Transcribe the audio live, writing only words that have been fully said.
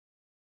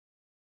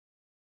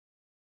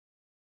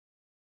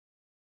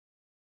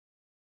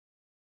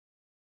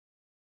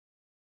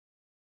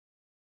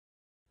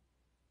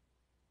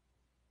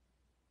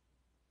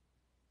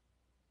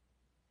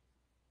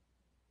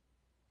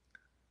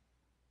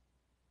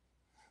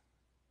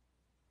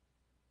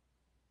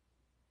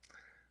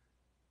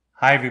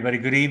Hi, everybody.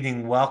 Good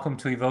evening. Welcome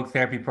to Evoke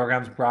Therapy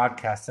Program's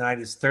broadcast. Tonight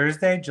is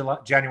Thursday,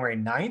 January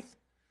 9th,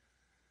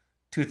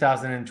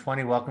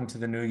 2020. Welcome to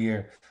the new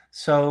year.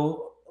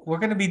 So, we're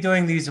going to be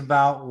doing these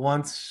about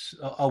once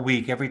a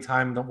week. Every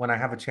time when I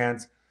have a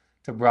chance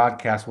to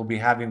broadcast, we'll be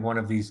having one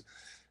of these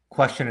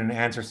question and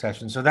answer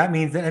sessions. So, that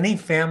means that any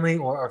family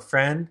or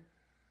friend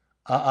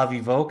of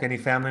Evoke, any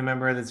family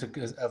member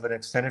of an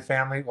extended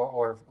family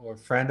or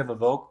friend of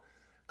Evoke,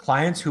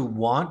 clients who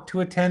want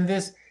to attend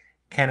this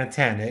can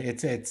attend.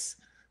 It's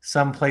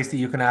some place that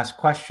you can ask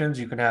questions,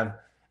 you can have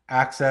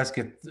access,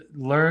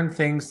 learn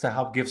things to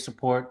help give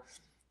support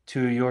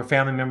to your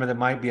family member that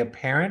might be a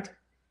parent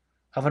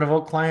of an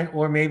Evoke client,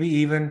 or maybe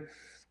even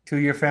to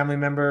your family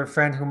member or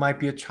friend who might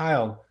be a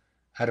child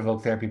at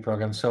Evoke Therapy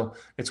Program. So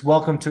it's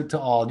welcome to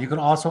all. You can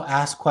also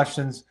ask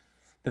questions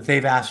that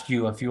they've asked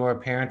you. If you are a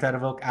parent at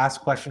Evoke,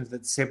 ask questions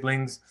that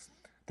siblings,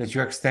 that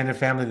your extended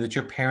family, that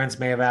your parents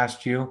may have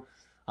asked you.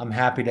 I'm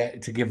happy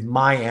to give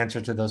my answer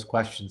to those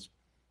questions.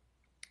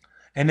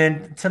 And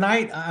then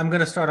tonight, I'm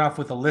going to start off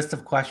with a list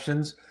of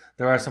questions.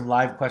 There are some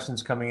live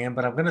questions coming in,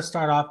 but I'm going to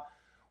start off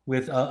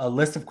with a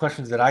list of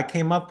questions that I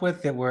came up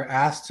with that were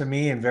asked to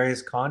me in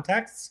various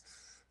contexts.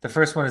 The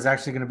first one is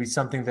actually going to be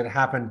something that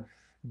happened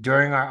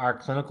during our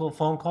clinical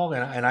phone call,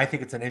 and I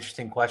think it's an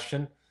interesting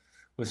question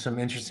with some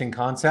interesting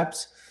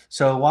concepts.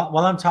 So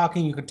while I'm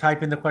talking, you can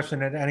type in the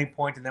question at any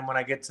point, and then when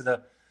I get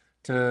to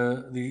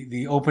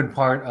the open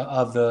part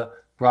of the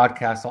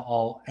broadcast,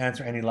 I'll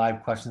answer any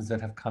live questions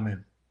that have come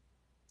in.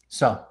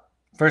 So,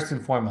 first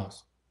and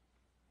foremost,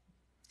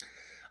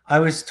 I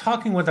was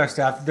talking with our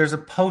staff. There's a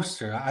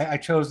poster. I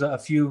chose a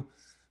few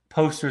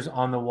posters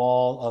on the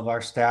wall of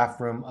our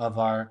staff room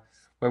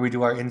where we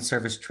do our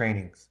in-service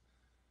trainings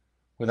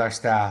with our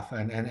staff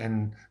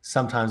and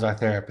sometimes our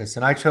therapists.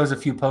 And I chose a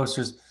few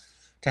posters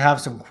to have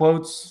some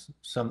quotes,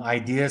 some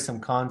ideas, some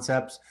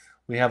concepts.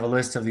 We have a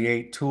list of the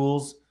 8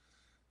 tools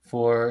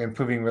for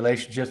improving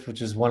relationships,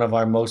 which is one of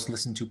our most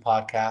listened to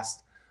podcasts.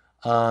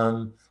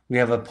 We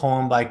have a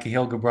poem by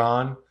Kahlil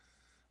Gibran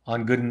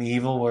on good and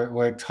evil,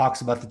 where it talks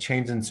about the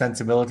change in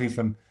sensibility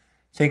from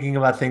thinking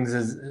about things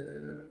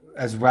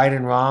as right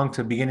and wrong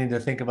to beginning to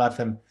think about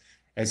them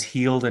as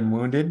healed and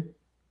wounded.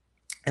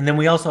 And then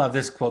we also have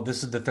this quote.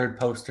 This is the third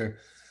poster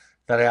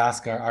that I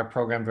ask our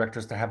program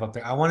directors to have up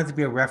there. I want it to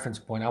be a reference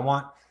point. I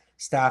want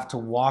staff to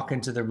walk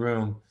into the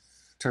room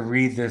to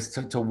read this,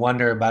 to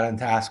wonder about it, and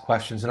to ask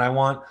questions. And I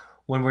want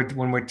when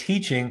we're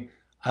teaching,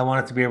 I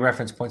want it to be a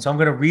reference point. So I'm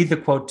going to read the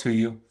quote to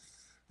you.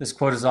 This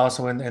quote is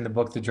also in the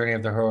book, The Journey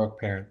of the Heroic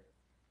Parent.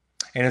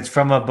 And it's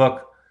from a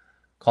book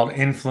called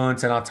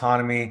Influence and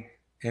Autonomy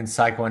in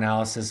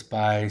Psychoanalysis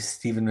by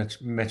Stephen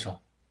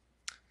Mitchell.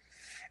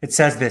 It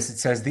says this, it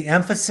says, the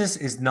emphasis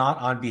is not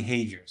on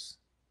behaviors,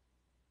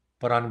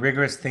 but on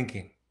rigorous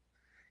thinking.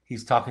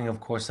 He's talking, of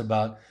course,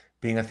 about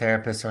being a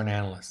therapist or an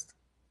analyst.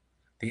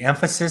 The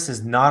emphasis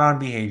is not on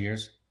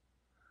behaviors,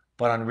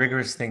 but on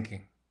rigorous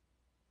thinking.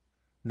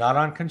 Not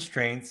on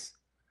constraints,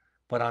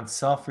 but on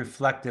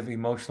self-reflective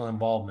emotional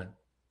involvement.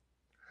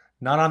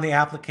 Not on the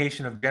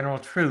application of general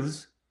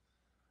truths,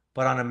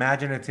 but on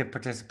imaginative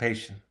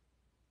participation.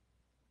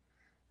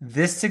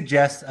 This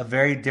suggests a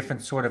very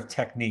different sort of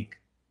technique.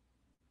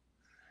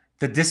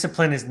 The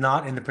discipline is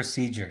not in the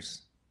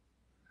procedures,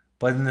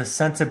 but in the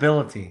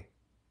sensibility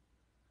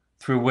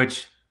through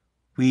which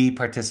we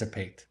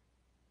participate.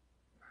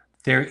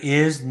 There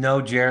is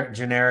no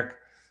generic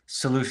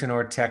solution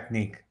or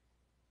technique.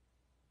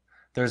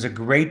 There's a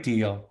great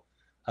deal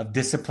of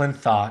disciplined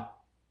thought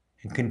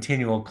and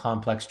continual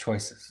complex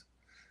choices.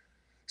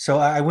 So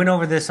I went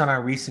over this on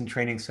our recent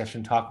training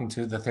session, talking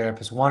to the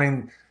therapist,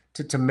 wanting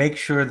to make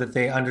sure that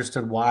they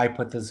understood why I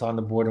put this on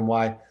the board and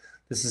why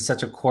this is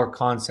such a core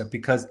concept.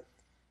 Because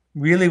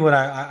really what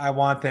I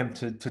want them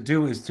to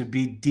do is to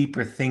be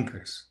deeper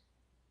thinkers,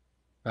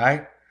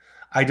 right?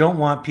 I don't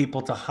want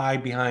people to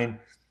hide behind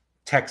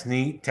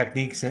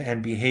techniques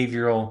and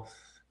behavioral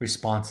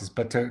responses,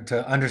 but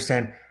to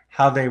understand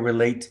how they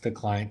relate to the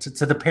client,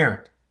 to the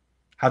parent,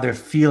 how they're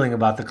feeling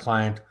about the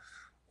client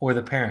or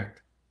the parent,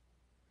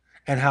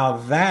 and how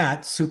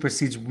that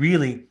supersedes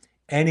really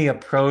any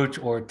approach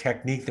or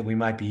technique that we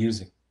might be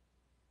using.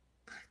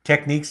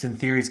 Techniques and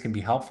theories can be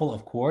helpful,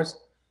 of course,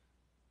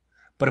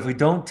 but if we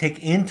don't take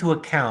into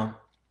account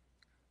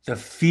the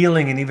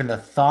feeling and even the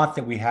thought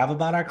that we have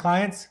about our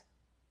clients,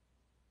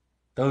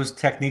 those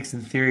techniques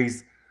and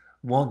theories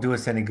won't do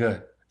us any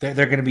good.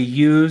 They're going to be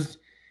used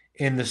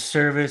in the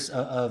service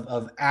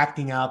of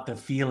acting out the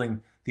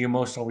feeling, the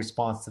emotional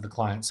response to the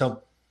client.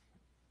 So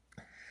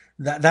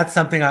that's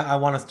something I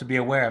want us to be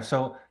aware of.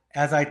 So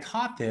as I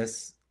taught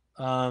this,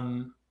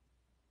 one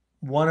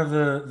of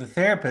the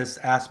therapists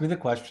asked me the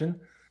question.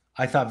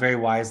 I thought very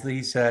wisely.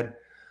 He said,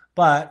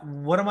 but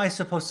what am I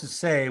supposed to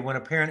say when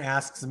a parent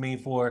asks me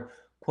for,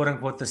 quote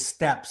unquote, the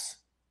steps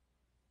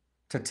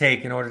to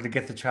take in order to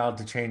get the child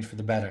to change for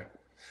the better?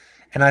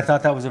 And I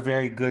thought that was a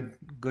very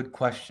good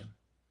question.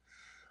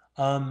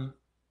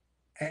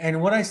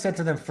 And what I said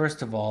to them,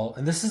 first of all,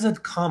 and this is a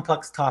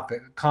complex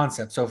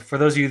concept. So for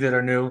those of you that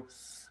are new,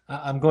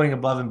 I'm going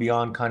above and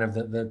beyond kind of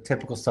the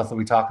typical stuff that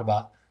we talk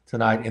about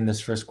tonight in this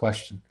first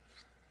question.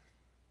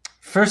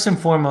 First and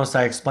foremost,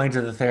 I explained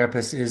to the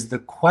therapist is the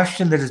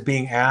question that is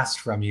being asked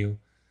from you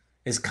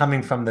is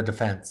coming from the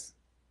defense.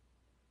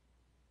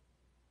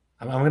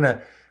 I'm going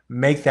to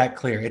make that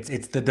clear.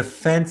 It's the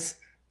defense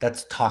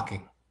that's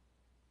talking,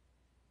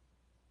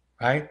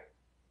 right?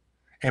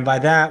 And by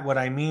that, what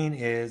I mean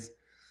is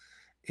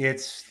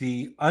it's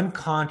the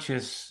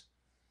unconscious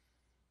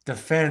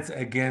defense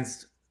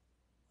against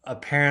a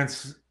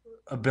parent's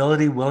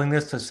ability,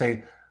 willingness to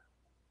say,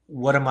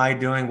 what am I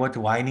doing? What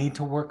do I need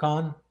to work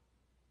on?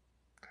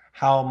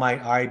 How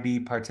might I be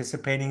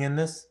participating in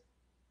this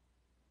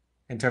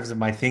in terms of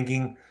my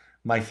thinking,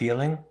 my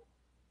feeling?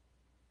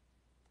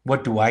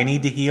 What do I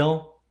need to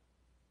heal?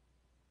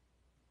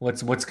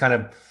 What's kind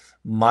of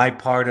my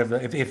part of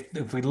the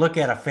if we look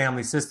at a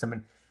family system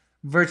and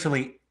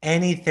virtually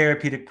any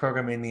therapeutic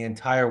program in the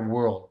entire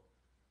world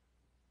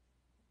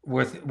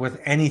with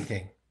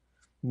anything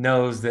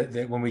knows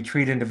that when we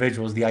treat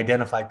individuals, the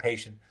identified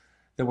patient,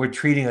 that we're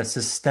treating a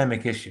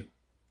systemic issue,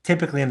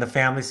 typically in the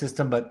family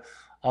system, but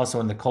also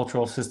in the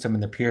cultural system,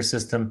 in the peer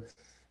system,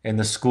 in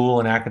the school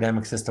and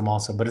academic system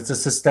also. But it's a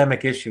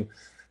systemic issue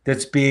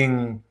that's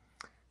being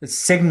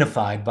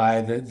signified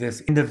by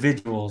this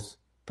individual's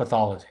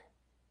pathology.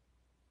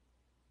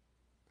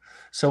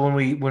 So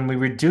when we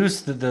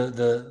reduce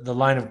the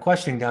line of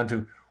questioning down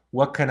to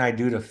what can I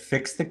do to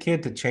fix the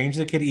kid, to change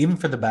the kid, even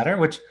for the better,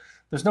 which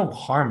there's no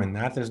harm in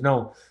that. There's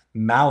no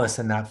malice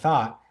in that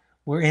thought.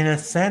 We're in a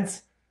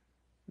sense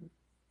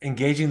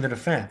engaging the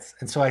defense.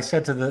 And so I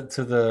said to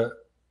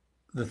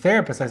the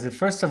therapist, I said,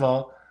 first of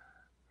all,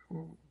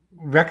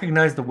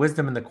 recognize the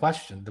wisdom in the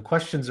question. The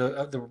questions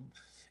are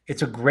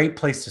it's a great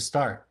place to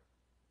start.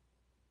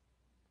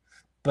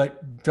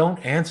 But don't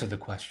answer the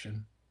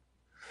question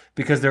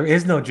because there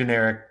is no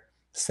generic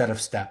set of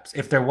steps.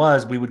 If there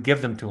was, we would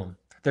give them to them.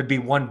 There'd be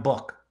one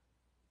book.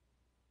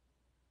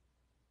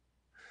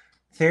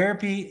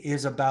 Therapy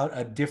is about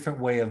a different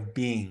way of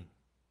being.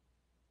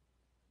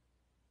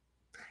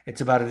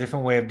 It's about a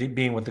different way of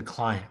being with the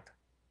client.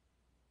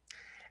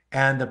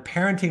 And the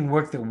parenting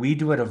work that we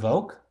do at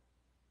Evoke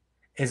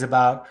is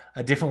about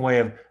a different way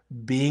of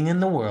being in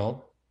the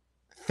world,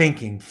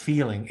 thinking,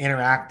 feeling,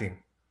 interacting,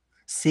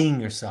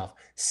 seeing yourself,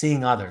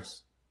 seeing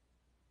others.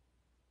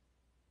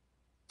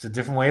 It's a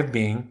different way of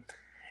being,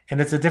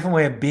 and it's a different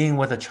way of being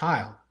with a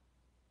child.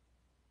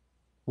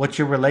 What's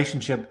your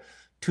relationship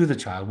to the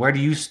child? Where do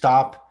you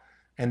stop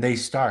and they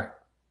start?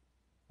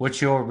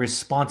 What's your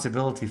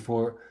responsibility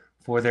for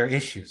their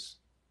issues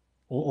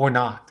or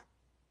not?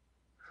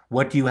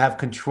 What do you have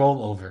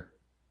control over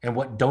and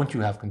what don't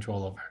you have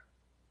control over?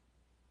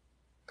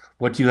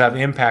 What do you have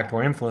impact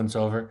or influence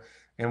over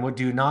and what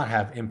do you not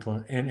have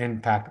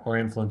impact or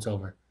influence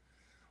over?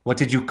 What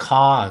did you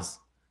cause?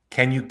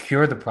 Can you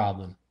cure the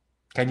problem?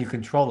 Can you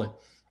control it?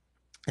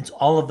 It's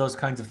all of those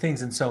kinds of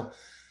things. And so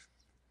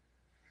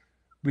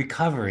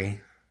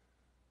recovery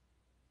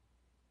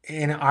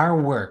in our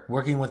work,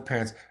 working with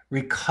parents,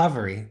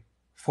 recovery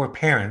for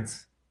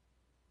parents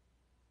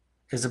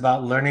is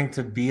about learning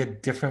to be a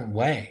different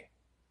way,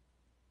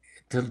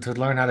 to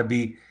learn how to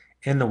be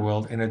in the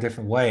world in a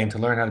different way and to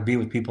learn how to be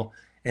with people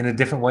in a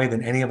different way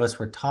than any of us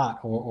were taught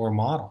or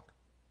modeled.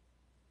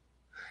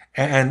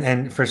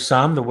 And for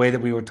some, the way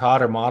that we were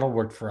taught or modeled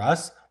worked for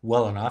us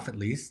well enough, at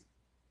least.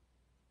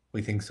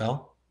 We think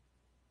so.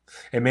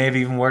 It may have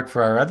even worked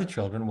for our other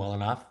children well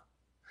enough.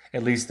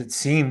 At least it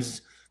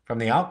seems from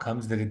the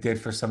outcomes that it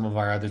did for some of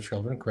our other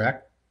children,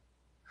 correct?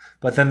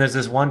 But then there's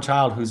this one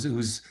child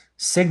who's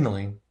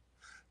signaling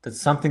that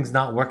something's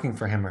not working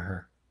for him or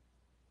her.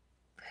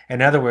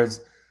 In other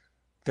words,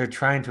 they're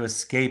trying to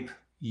escape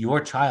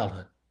your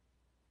childhood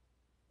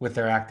with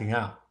their acting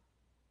out.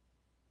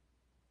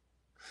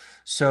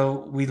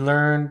 So we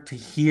learn to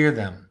hear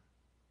them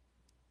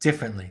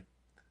differently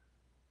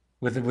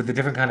with a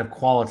different kind of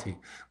quality.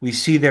 We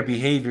see their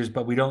behaviors,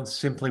 but we don't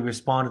simply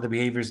respond to the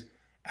behaviors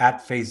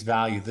at face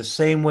value. The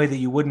same way that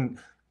you wouldn't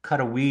cut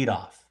a weed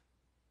off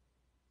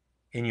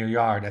in your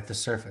yard at the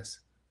surface,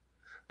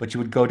 but you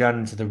would go down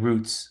into the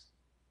roots,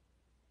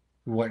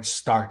 where it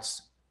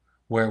starts,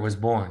 where it was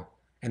born,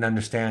 and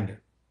understand it.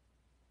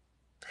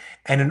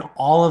 And in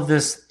all of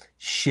this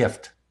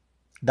shift,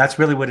 that's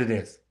really what it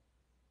is.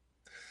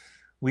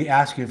 We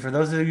ask you, for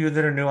those of you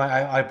that are new,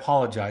 I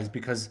apologize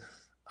because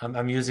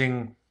I'm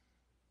using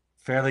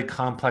fairly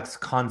complex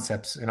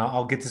concepts, and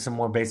I'll get to some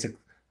more basic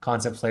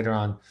concepts later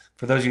on.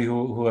 For those of you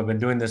who have been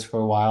doing this for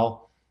a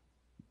while,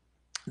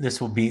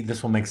 this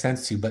will make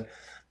sense to you. But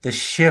the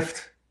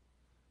shift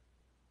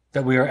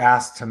that we are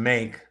asked to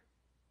make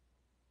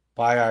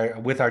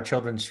with our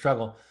children's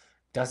struggle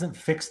doesn't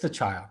fix the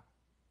child.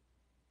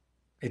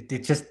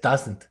 It just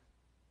doesn't.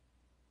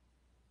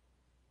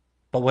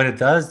 But what it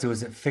does do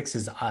is it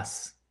fixes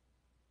us.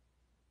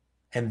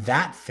 And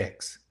that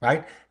fix,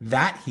 right?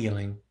 That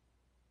healing,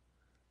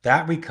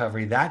 that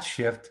recovery, that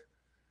shift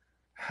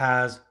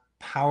has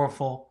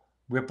powerful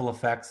ripple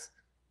effects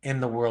in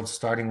the world,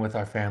 starting with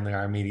our family,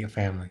 our immediate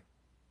family.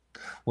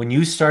 When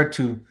you start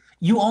to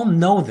You all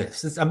know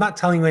this. I'm not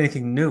telling you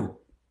anything new,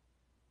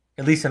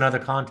 at least in other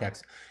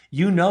contexts.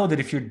 You know that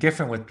if you're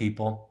different with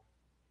people,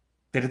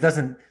 that it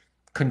doesn't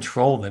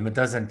control them, it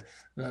doesn't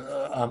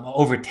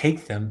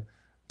overtake them,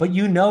 but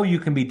you know you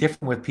can be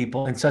different with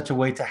people in such a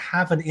way to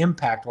have an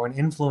impact or an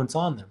influence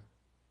on them,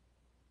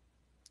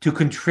 to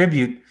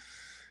contribute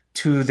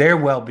to their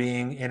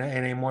well-being in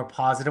a more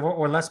positive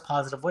or less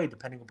positive way,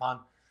 depending upon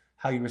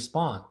how you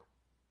respond.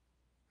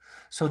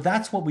 So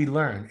that's what we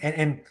learn.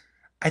 And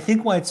I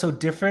think why it's so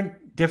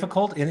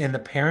difficult in the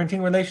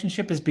parenting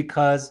relationship is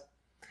because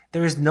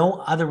there is no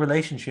other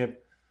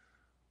relationship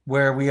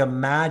where we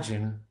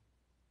imagine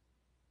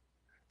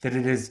that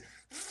it is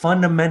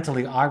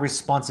fundamentally our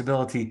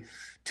responsibility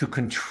to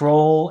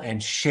control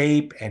and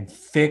shape and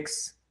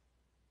fix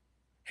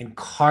and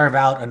carve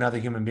out another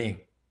human being.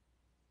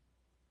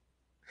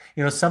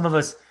 You know, some of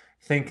us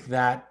think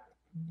that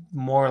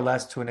more or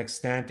less to an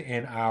extent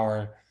in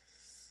our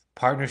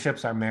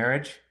partnerships, our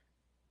marriage,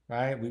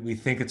 right? We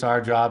think it's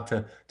our job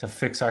to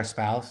fix our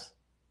spouse.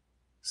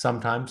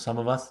 Sometimes, some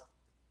of us.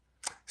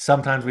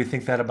 Sometimes we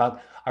think that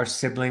about our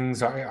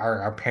siblings,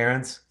 our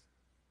parents,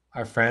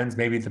 our friends,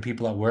 maybe the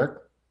people at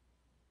work.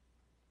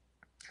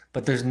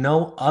 But there's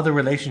no other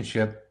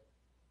relationship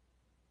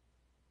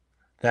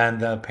than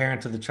the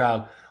parent to the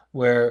child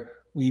where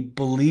we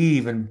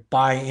believe and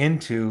buy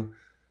into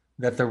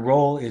that the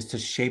role is to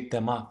shape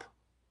them up,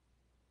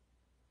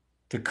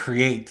 to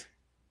create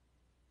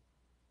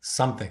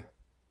something.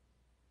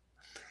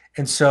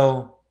 And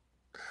so,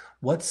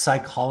 what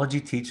psychology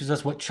teaches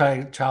us, what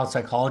child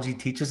psychology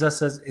teaches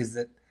us is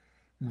that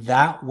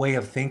that way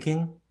of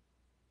thinking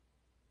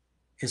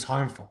is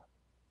harmful.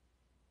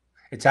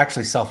 It's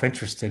actually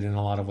self-interested in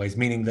a lot of ways,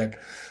 meaning that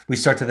we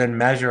start to then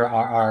measure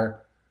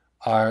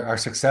our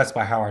success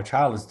by how our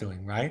child is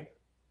doing, right?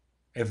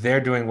 If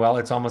they're doing well,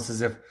 it's almost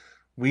as if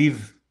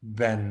we've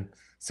been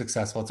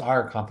successful. It's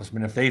our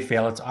accomplishment. If they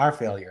fail, it's our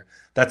failure.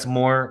 That's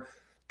more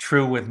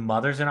true with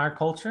mothers in our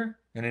culture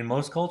and in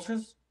most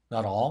cultures,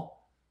 not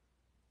all,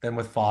 than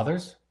with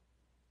fathers.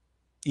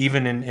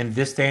 Even in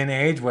this day and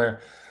age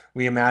where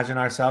we imagine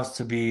ourselves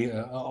to be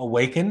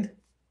awakened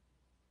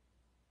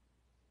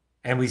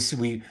and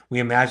we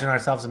imagine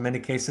ourselves in many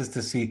cases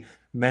to see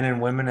men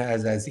and women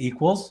as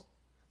equals,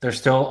 there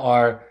still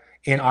are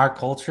in our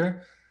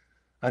culture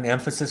an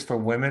emphasis for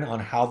women on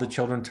how the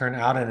children turn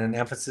out and an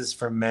emphasis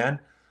for men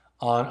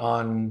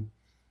on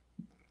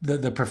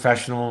the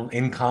professional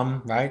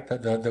income, right?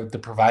 The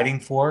providing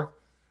for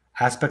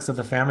aspects of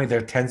the family.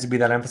 There tends to be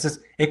that emphasis.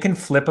 It can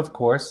flip, of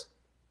course,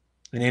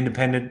 in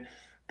independent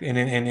in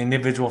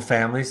individual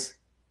families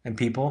and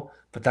people,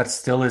 but that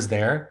still is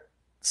there,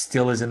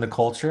 still is in the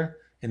culture,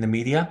 in the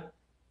media.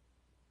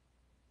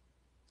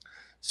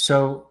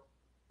 So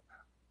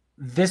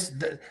this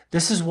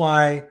this is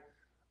why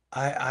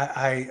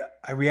I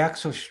react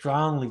so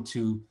strongly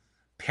to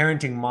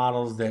parenting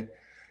models that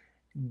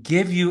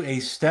give you a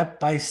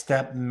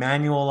step-by-step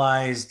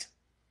manualized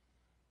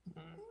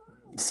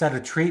set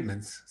of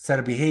treatments, set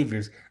of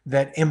behaviors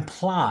that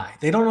imply,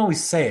 they don't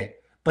always say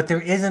it, but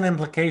there is an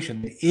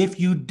implication that if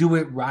you do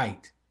it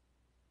right,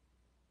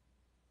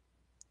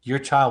 your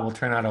child will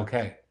turn out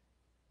okay.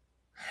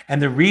 And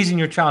the reason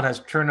your child has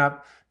turned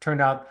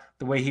out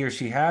the way he or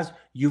she has,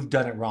 you've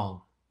done it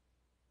wrong.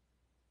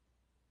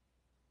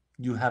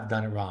 You have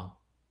done it wrong.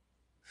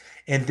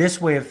 And this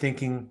way of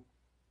thinking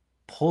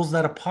pulls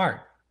that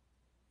apart.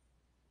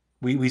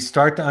 We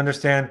start to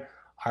understand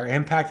our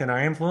impact and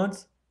our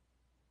influence,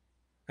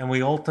 and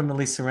we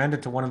ultimately surrender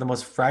to one of the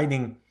most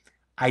frightening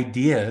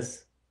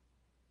ideas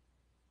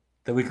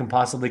that we can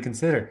possibly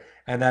consider,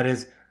 and that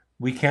is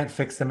we can't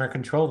fix them or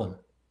control them.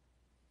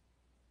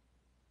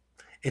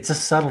 It's a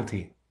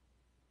subtlety,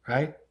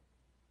 right?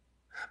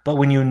 But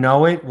when you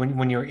know it,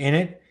 when you're in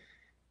it,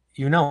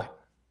 you know it.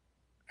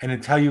 And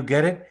until you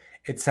get it,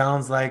 it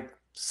sounds like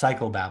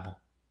psychobabble.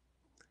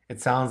 It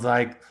sounds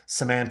like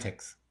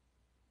semantics.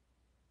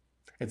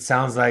 It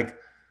sounds like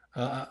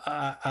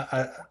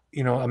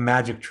a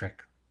magic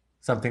trick,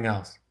 something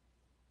else.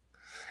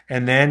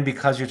 And then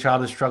because your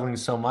child is struggling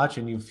so much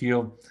and you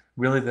feel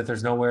really that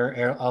there's nowhere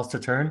else to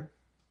turn,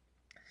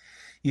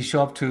 you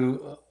show up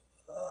to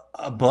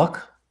a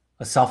book,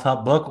 a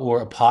self-help book,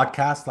 or a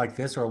podcast like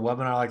this, or a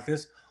webinar like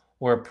this,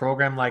 or a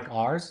program like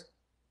ours,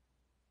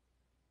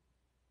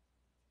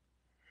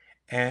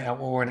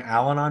 or an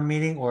Al-Anon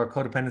meeting, or a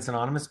Codependence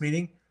Anonymous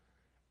meeting,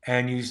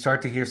 and you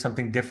start to hear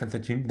something different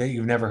that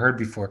you've never heard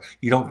before.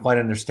 You don't quite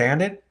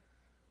understand it,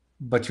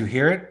 but you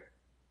hear it,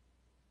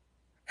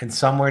 and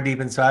somewhere deep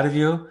inside of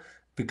you,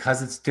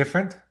 because it's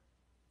different,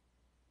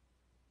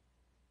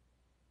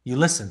 you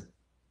listen.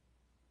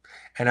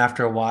 And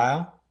after a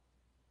while,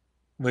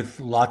 with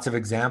lots of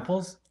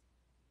examples,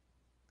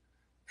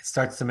 it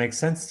starts to make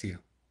sense to you.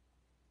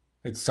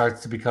 It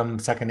starts to become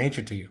second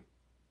nature to you.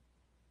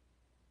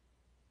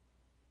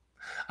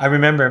 I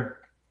remember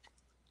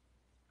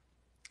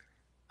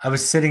I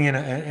was sitting in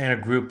a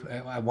group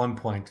at one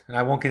point, and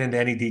I won't get into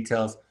any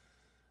details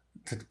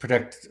to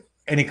protect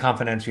any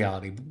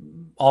confidentiality,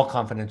 all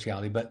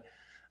confidentiality, but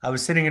I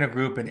was sitting in a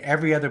group and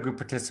every other group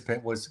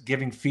participant was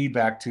giving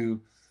feedback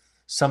to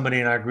somebody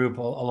in our group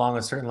along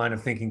a certain line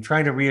of thinking,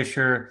 trying to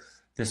reassure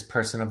this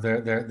person of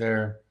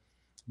their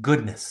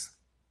goodness.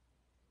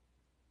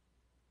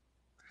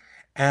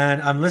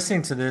 And I'm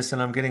listening to this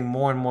and I'm getting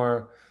more and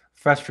more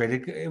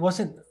frustrated. It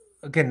wasn't,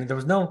 again, there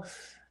was no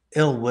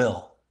ill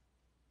will.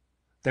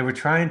 They were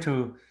trying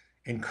to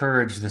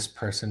encourage this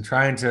person,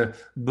 trying to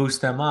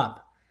boost them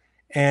up.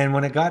 And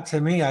when it got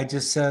to me, I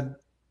just said,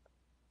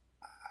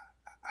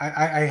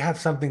 I have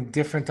something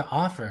different to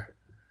offer.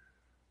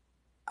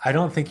 I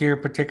don't think you're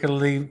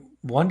particularly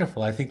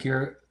wonderful. I think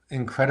you're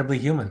incredibly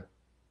human.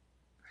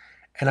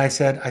 And I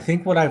said, I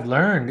think what I've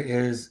learned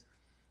is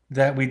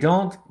that we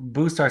don't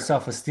boost our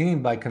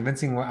self-esteem by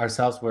convincing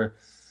ourselves we're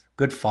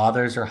good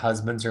fathers or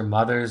husbands or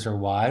mothers or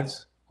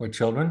wives or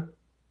children.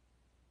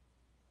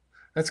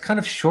 That's kind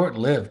of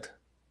short-lived.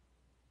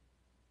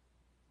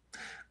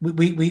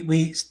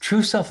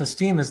 True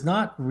self-esteem is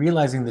not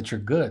realizing that you're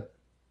good.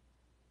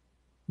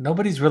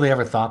 Nobody's really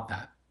ever thought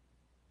that.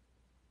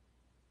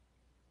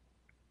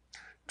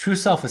 True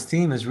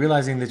self-esteem is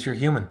realizing that you're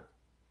human,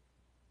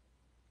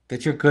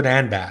 that you're good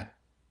and bad,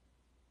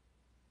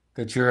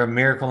 that you're a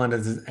miracle and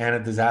a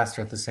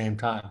disaster at the same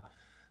time,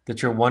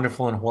 that you're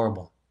wonderful and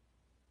horrible,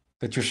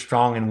 that you're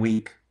strong and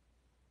weak,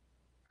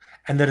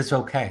 and that it's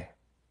okay.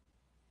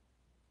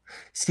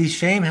 See,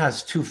 shame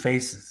has two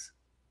faces.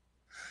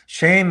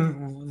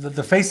 Shame,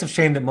 the face of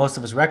shame that most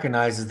of us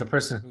recognize is the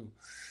person who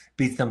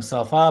beats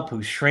themselves up,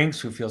 who shrinks,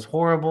 who feels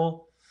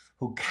horrible,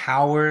 who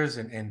cowers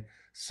and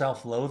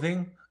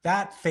self-loathing.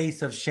 That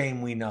face of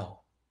shame we know.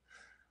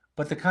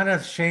 But the kind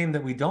of shame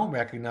that we don't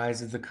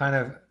recognize is the kind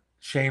of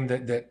shame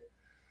that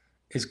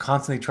is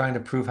constantly trying to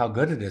prove how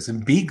good it is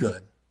and be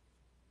good,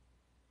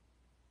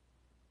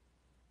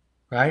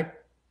 right?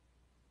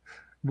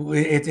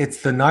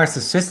 It's the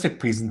narcissistic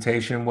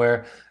presentation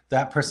where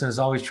that person is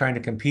always trying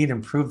to compete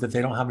and prove that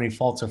they don't have any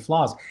faults or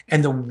flaws.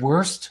 And the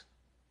worst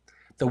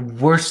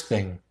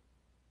thing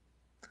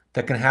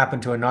that can happen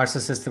to a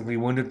narcissistically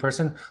wounded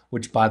person,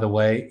 which by the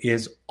way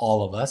is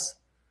all of us,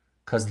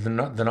 because the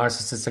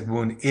narcissistic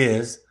wound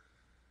is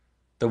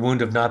the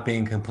wound of not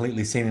being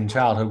completely seen in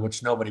childhood,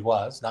 which nobody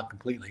was, not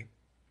completely.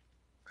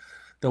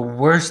 The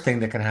worst thing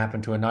that can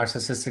happen to a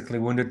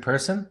narcissistically wounded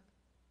person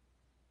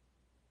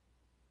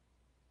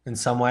in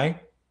some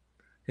way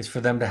is for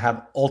them to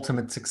have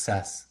ultimate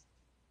success.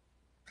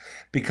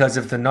 Because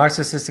if the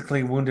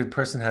narcissistically wounded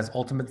person has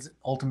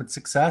ultimate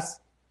success,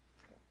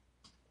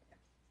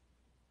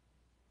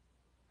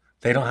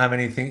 they don't have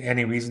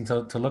any reason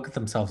to look at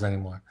themselves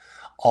anymore.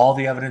 All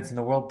the evidence in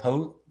the world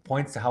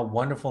points to how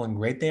wonderful and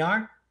great they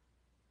are,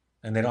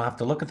 and they don't have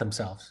to look at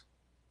themselves.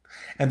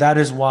 And that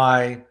is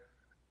why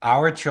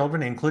our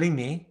children, including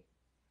me,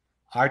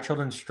 our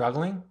children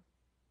struggling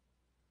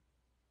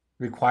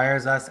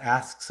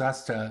asks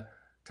us to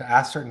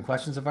ask certain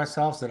questions of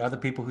ourselves that other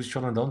people whose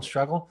children don't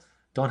struggle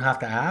don't have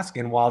to ask.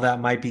 And while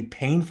that might be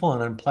painful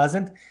and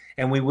unpleasant,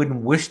 and we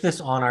wouldn't wish this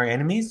on our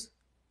enemies,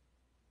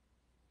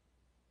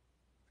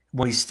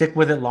 when we stick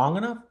with it long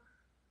enough,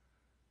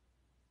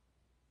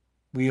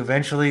 we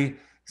eventually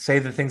say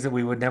the things that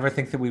we would never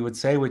think that we would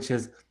say, which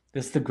is,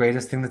 this is the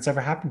greatest thing that's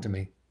ever happened to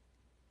me.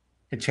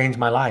 It changed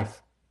my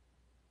life.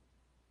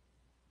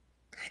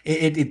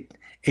 It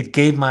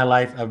gave my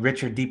life a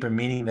richer, deeper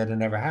meaning than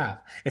it ever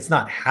have. It's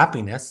not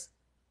happiness.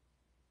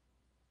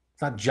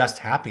 It's not just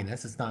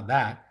happiness. It's not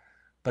that,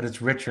 but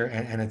it's richer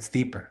and it's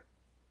deeper.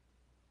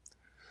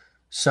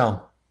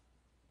 So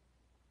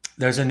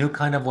there's a new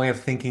kind of way of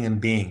thinking and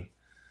being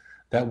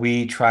that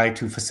we try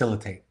to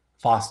facilitate,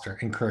 foster,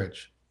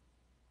 encourage,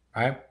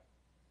 right?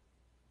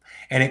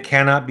 And it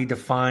cannot be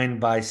defined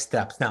by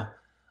steps. Now,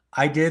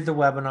 I did the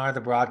webinar,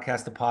 the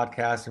broadcast, the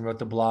podcast, and wrote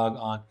the blog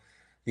on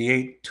the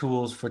 8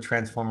 tools for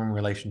transforming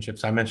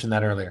relationships. I mentioned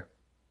that earlier.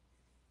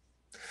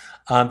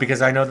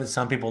 Because I know that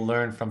some people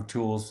learn from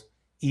tools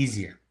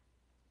easier,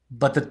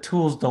 but the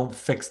tools don't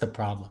fix the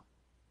problem.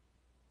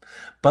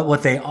 But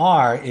what they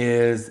are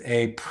is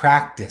a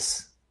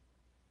practice,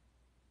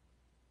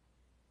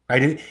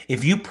 right?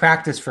 If you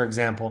practice, for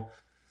example,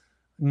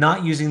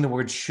 not using the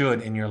word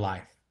should in your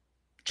life,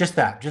 just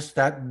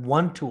that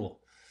one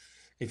tool.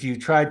 If you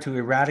tried to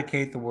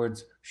eradicate the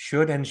words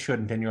should and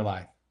shouldn't in your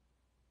life,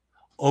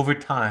 over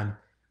time,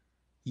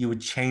 you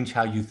would change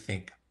how you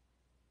think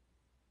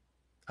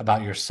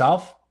about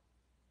yourself,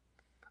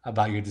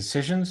 about your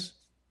decisions.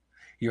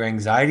 Your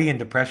anxiety and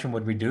depression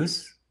would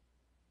reduce.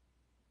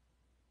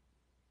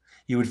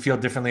 You would feel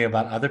differently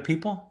about other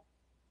people.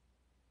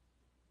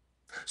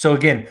 So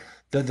again,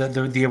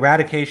 the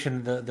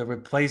eradication, the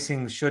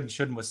replacing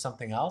shouldn't with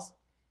something else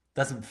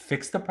doesn't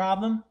fix the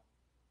problem.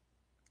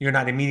 You're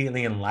not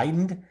immediately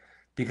enlightened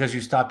because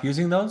you stop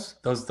using those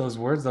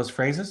words, those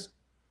phrases,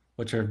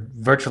 which are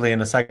virtually,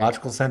 in a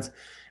psychological sense,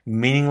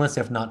 meaningless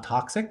if not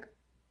toxic.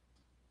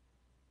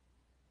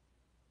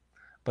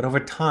 But over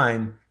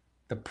time,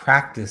 the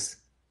practice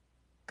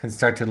can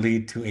start to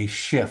lead to a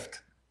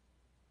shift,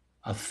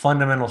 a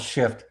fundamental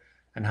shift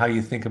in how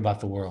you think about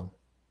the world.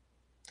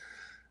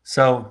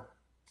 So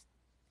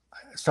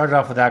started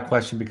off with that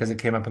question because it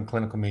came up in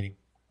clinical meeting.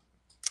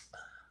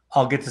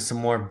 I'll get to some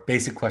more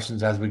basic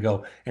questions as we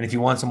go. And if you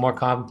want some more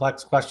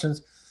complex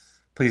questions,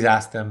 please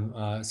ask them,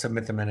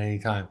 submit them at any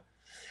time.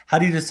 How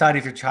do you decide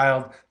if your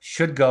child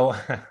should go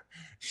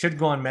should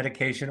go on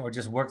medication or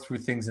just work through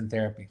things in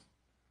therapy?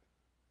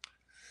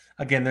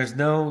 Again, there's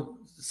no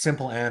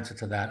simple answer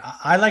to that.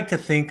 I like to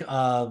think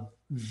of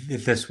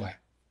it this way.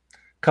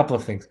 A couple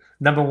of things.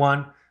 Number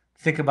one,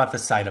 think about the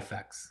side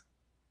effects,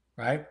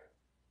 right?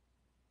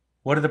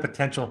 What are the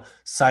potential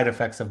side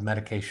effects of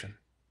medication?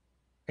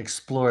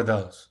 Explore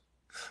those.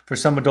 For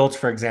some adults,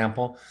 for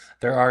example,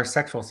 there are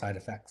sexual side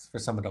effects for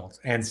some adults,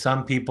 and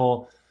some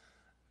people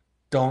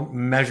don't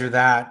measure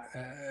that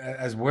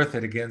as worth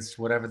it against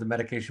whatever the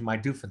medication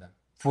might do for them.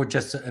 For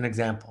just an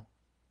example,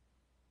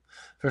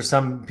 for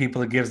some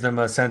people, it gives them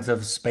a sense of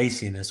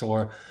spaciness,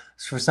 or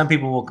for some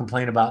people will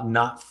complain about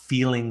not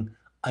feeling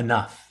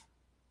enough.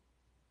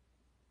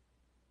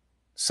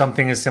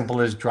 Something as simple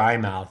as dry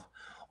mouth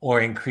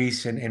or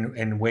increase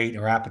in weight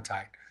or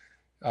appetite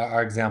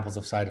are examples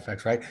of side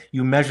effects, right?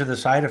 You measure the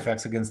side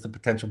effects against the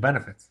potential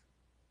benefits.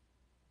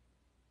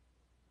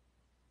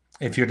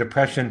 If your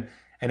depression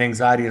and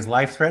anxiety is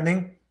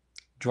life-threatening,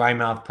 dry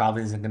mouth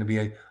probably isn't going to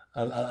be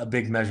a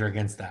big measure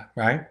against that,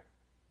 right?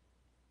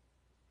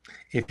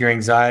 If your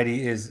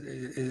anxiety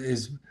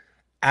is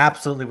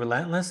absolutely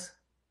relentless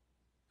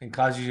and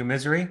causes you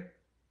misery,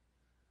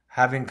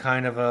 having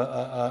kind of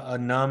a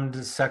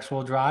numbed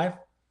sexual drive,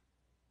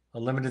 a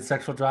limited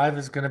sexual drive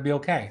is going to be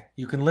okay.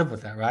 You can live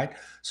with that, right?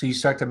 So you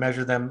start to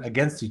measure them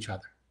against each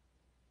other.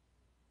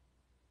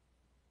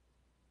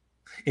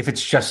 If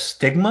it's just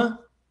stigma,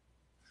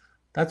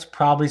 that's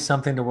probably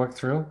something to work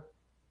through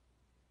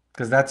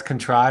because that's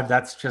contrived.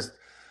 That's just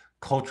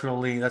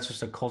culturally, that's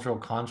just a cultural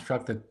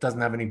construct that doesn't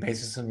have any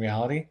basis in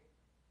reality.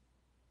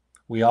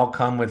 We all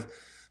come with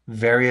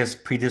various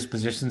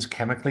predispositions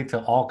chemically to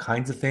all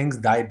kinds of things,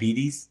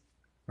 diabetes,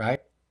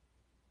 right?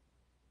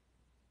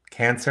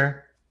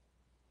 Cancer,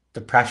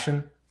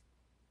 depression.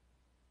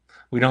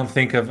 We don't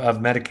think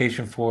of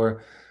medication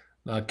for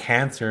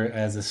cancer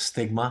as a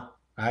stigma,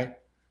 right?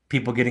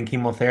 People getting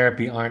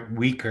chemotherapy aren't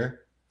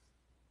weaker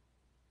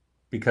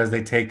because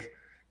they take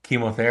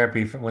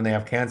chemotherapy when they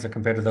have cancer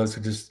compared to those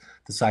who just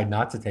decide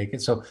not to take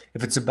it. So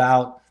if it's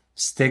about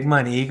stigma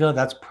and ego,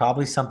 that's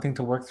probably something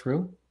to work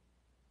through.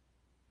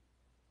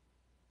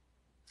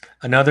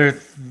 Another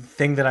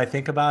thing that I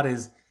think about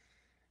is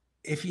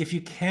if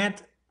you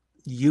can't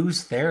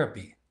use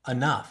therapy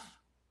enough,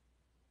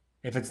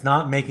 if it's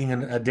not making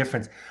a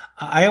difference,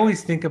 I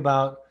always think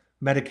about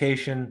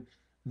medication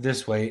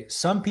this way.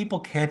 Some people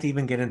can't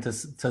even get into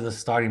the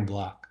starting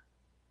block.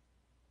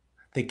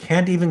 They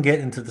can't even get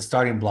into the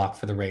starting block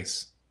for the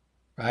race,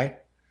 right?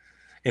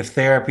 If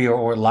therapy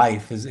or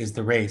life is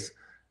the race,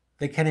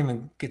 they can't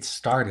even get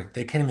started.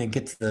 They can't even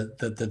get to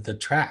the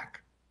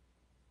track,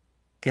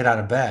 get out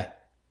of bed,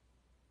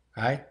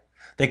 right?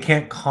 They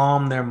can't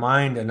calm their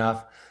mind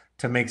enough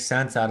to make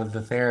sense out of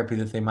the therapy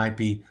that they might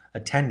be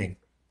attending.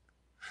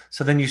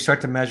 So then you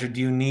start to measure, do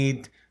you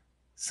need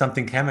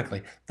something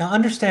chemically? Now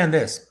understand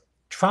this,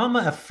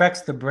 trauma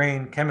affects the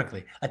brain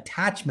chemically.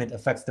 Attachment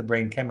affects the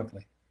brain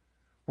chemically.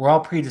 We're all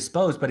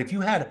predisposed, but if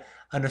you had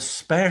an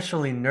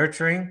especially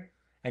nurturing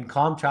and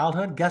calm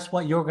childhood, guess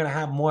what you're going to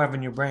have more of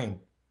in your brain?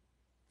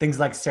 Things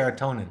like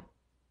serotonin,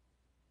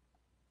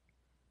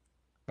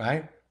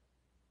 right?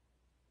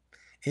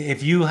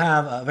 If you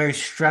have a very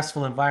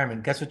stressful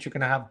environment, guess what you're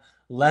going to have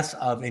less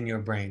of in your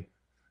brain?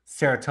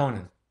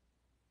 Serotonin.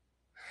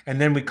 And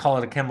then we call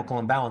it a chemical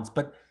imbalance,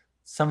 but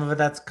some of it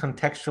that's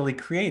contextually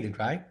created,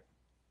 right?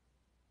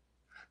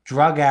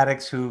 Drug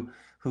addicts who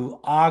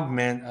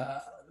augment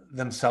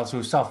themselves,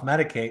 who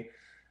self-medicate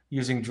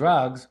using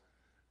drugs,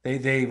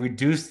 they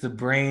reduce the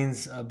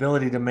brain's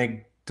ability to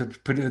make to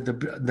produce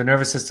the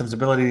nervous system's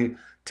ability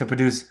to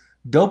produce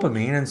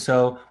dopamine, and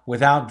so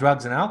without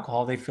drugs and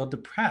alcohol, they feel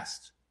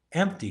depressed,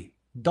 empty,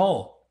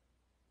 dull.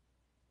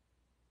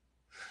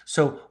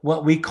 So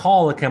what we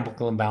call a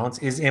chemical imbalance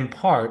is in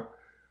part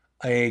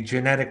a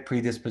genetic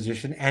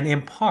predisposition and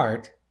in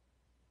part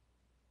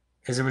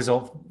as a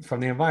result from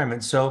the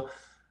environment. So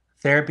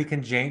therapy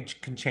can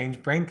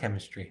change brain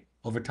chemistry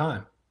over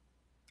time,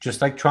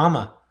 just like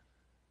trauma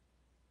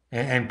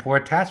and poor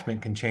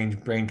attachment can change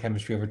brain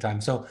chemistry over time.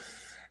 So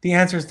the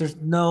answer is there's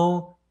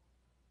no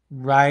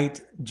right,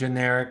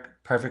 generic,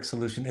 perfect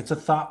solution. It's a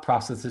thought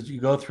process that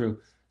you go through.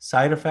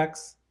 Side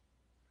effects,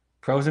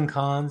 pros and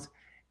cons.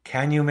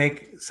 Can you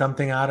make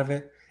something out of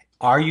it?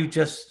 Are you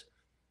just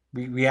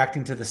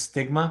reacting to the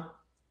stigma?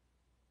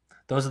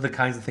 Those are the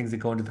kinds of things that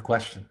go into the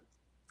question.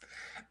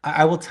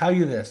 I will tell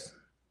you this.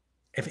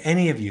 If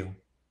any of you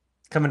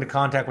come into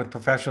contact with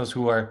professionals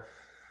who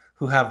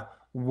have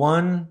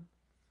one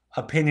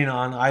opinion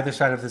on either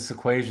side of this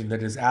equation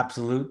that is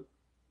absolute,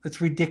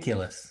 it's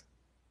ridiculous.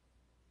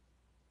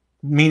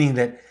 Meaning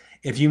that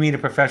if you meet a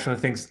professional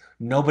who thinks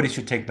nobody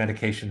should take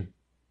medication,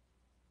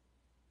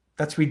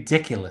 that's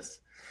ridiculous.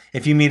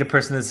 If you meet a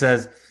person that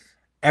says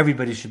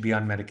everybody should be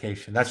on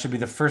medication, that should be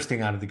the first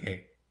thing out of the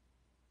gate,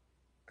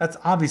 that's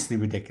obviously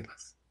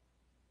ridiculous.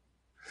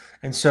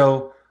 And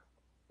so,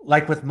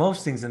 like with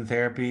most things in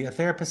therapy, a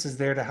therapist is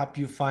there to help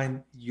you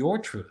find your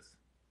truth,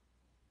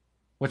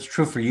 what's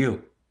true for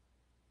you,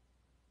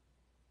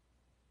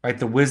 right?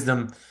 The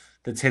wisdom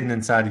that's hidden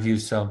inside of you.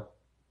 So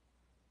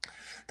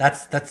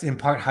that's in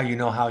part how you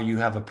know how you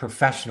have a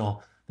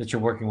professional that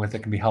you're working with that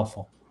can be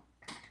helpful.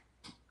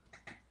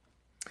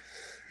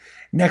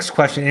 Next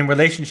question. In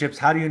relationships,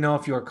 how do you know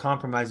if you are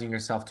compromising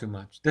yourself too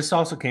much? This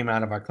also came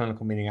out of our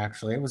clinical meeting,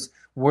 actually. It was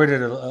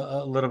worded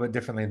a little bit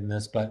differently than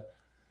this, but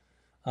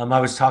I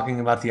was talking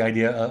about the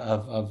idea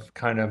of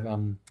kind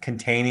of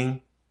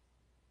containing,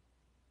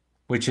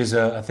 which is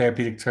a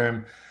therapeutic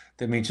term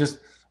that means just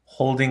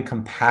holding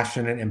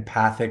compassionate,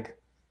 empathic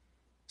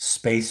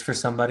space for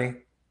somebody,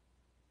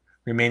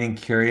 remaining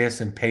curious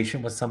and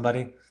patient with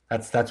somebody.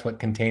 That's what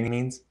containing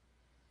means.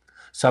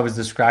 So I was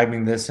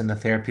describing this in the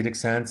therapeutic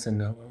sense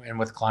and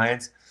with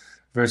clients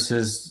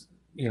versus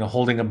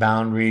holding a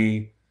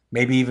boundary,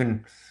 maybe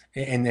even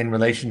in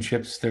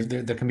relationships.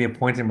 There can be a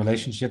point in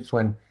relationships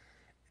when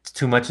it's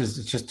too much is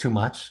it's just too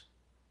much.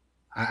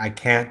 I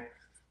can't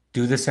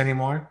do this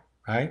anymore,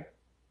 right?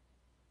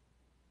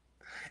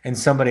 And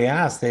somebody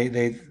asked,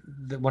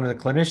 one of the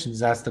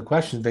clinicians asked the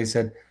question. They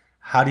said,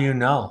 "How do you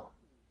know?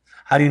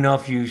 How do you know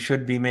if you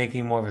should be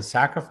making more of a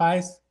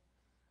sacrifice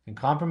and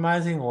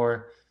compromising,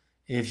 or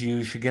if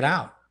you should get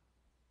out?"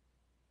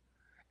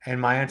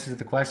 And my answer to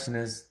the question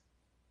is,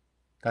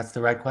 that's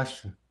the right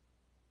question.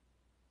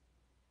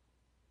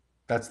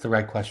 That's the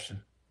right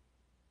question.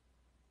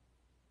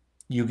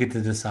 You get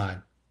to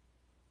decide.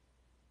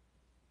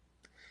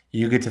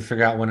 You get to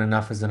figure out when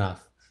enough is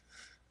enough.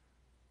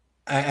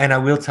 And I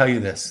will tell you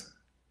this,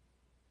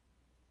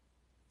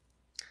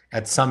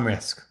 at some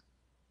risk.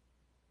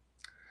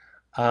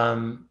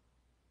 Um,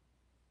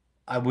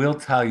 I will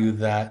tell you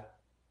that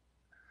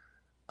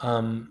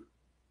um,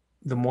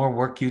 the more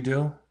work you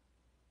do,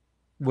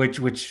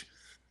 which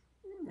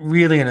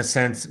really in a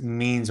sense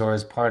means or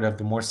is part of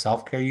the more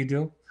self-care you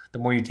do, the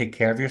more you take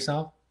care of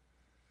yourself,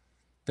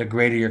 the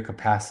greater your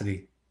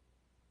capacity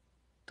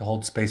to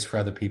hold space for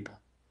other people.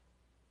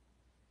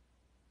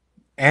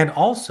 And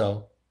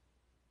also,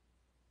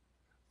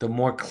 the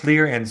more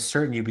clear and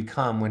certain you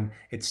become when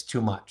it's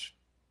too much,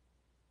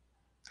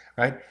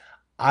 right?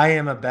 I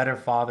am a better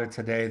father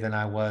today than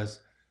I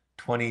was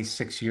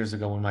 26 years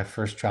ago when my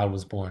first child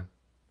was born.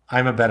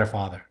 I'm a better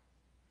father.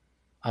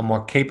 I'm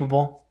more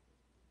capable.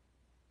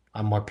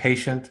 I'm more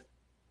patient.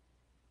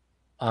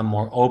 I'm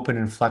more open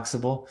and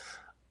flexible.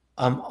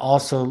 I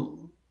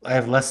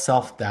have less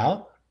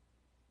self-doubt.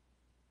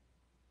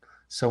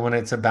 So when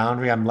it's a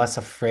boundary, I'm less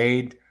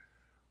afraid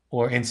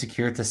or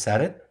insecure to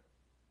set it.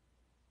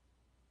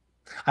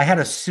 I had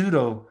a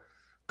pseudo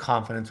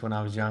confidence when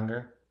I was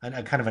younger,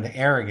 a kind of an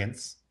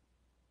arrogance,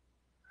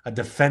 a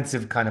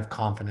defensive kind of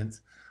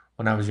confidence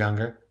when I was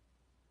younger.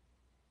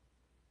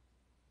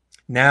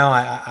 Now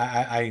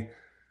I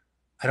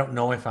don't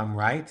know if I'm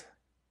right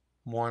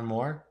more and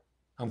more.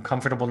 I'm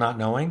comfortable not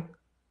knowing,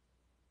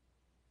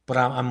 but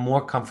I'm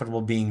more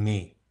comfortable being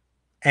me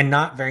and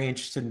not very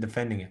interested in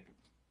defending it.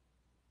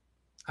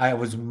 I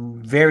was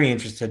very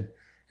interested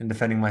in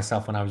defending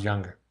myself when I was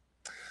younger.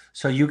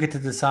 So you get to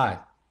decide.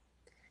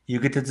 You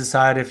get to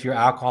decide if your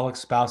alcoholic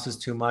spouse is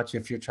too much,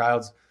 if your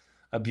child's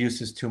abuse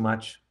is too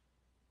much.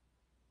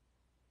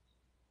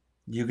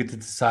 You get to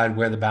decide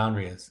where the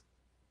boundary is.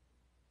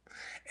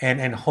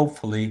 And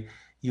hopefully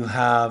you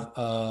have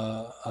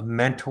a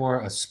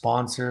mentor, a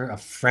sponsor, a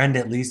friend,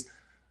 at least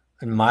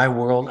in my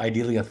world,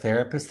 ideally a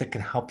therapist that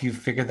can help you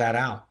figure that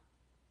out.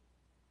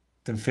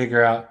 To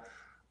figure out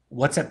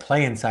what's at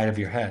play inside of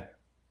your head.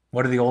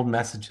 What are the old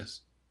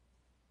messages?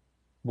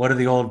 What are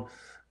the old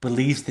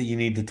beliefs that you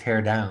need to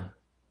tear down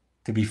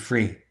to be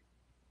free?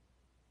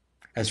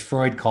 As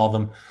Freud called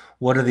them,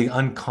 what are the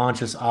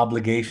unconscious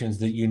obligations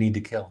that you need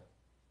to kill?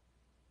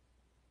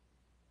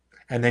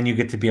 And then you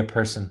get to be a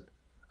person,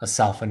 a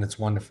self, and it's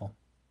wonderful.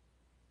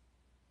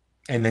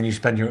 And then you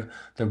spend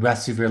the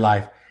rest of your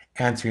life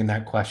answering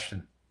that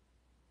question.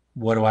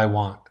 What do I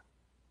want?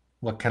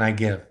 What can I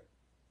give?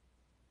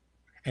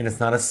 And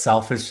it's not a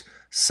selfish,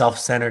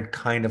 self-centered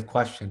kind of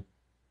question.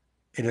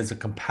 It is a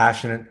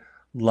compassionate,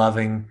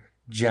 loving,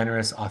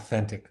 generous,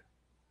 authentic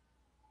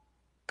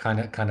kind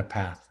of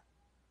path.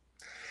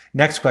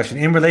 Next question.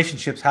 In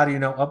relationships, how do you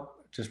know? Oh,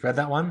 just read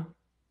that one.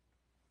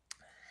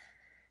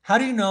 How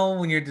do you know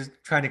when you're just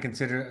trying to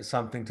consider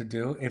something to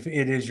do if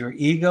it is your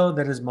ego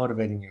that is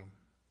motivating you?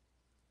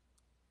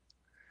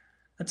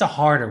 That's a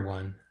harder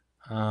one.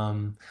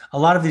 A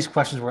lot of these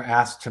questions were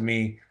asked to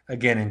me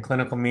again in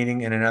clinical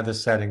meeting and in other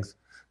settings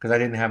because I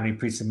didn't have any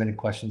pre-submitted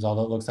questions,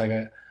 although it looks like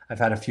I've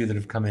had a few that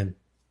have come in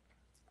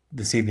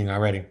this evening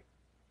already.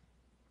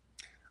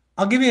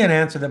 I'll give you an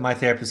answer that my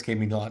therapist gave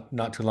me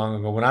not too long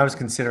ago when I was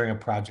considering a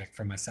project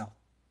for myself.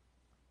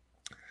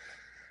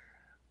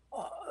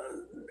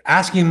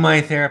 Asking my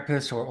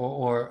therapist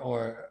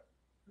or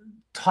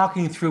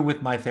talking through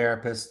with my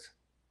therapist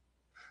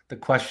the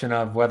question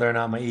of whether or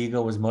not my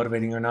ego was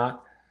motivating or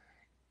not,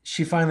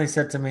 she finally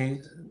said to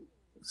me,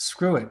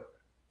 screw it.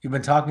 You've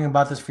been talking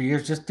about this for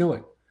years. Just do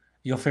it.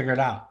 You'll figure it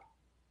out.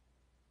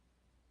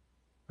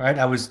 right?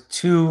 I was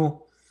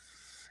too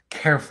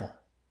careful.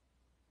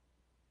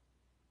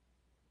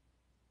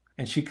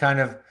 And she kind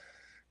of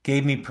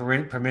gave me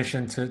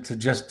permission to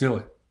just do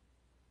it.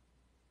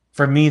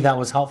 For me, that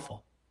was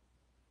helpful.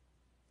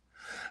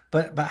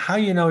 But how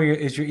you know your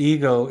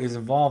ego is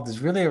involved is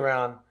really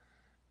around,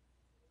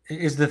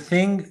 is the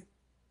thing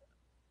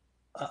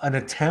an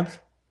attempt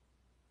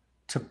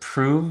to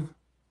prove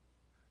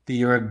that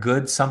you're a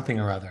good something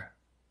or other,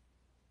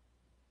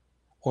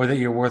 or that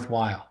you're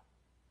worthwhile,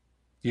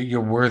 you're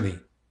worthy,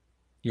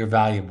 you're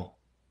valuable.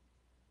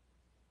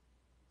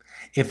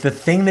 If the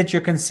thing that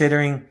you're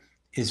considering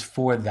is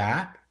for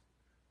that,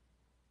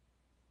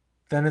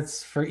 then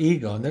it's for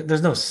ego. And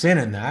there's no sin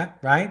in that,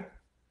 right?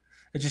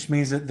 It just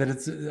means that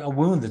it's a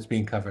wound that's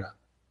being covered up,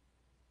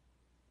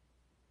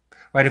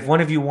 right? If one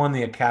of you won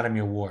the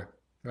Academy Award,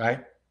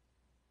 right,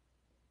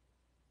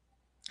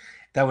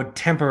 that would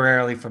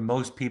temporarily, for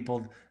most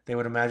people, they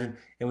would imagine,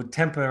 it would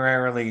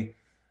temporarily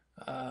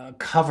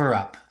cover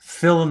up,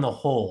 fill in the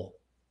hole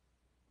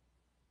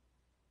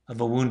of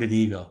a wounded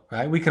ego,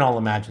 right? We can all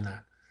imagine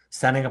that.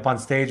 Standing up on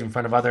stage in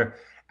front of other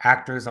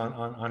actors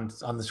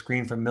on the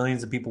screen for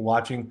millions of people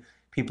watching,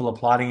 people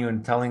applauding you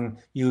and telling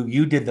you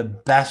you did the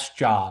best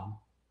job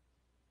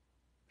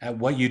at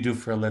what you do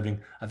for a living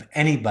of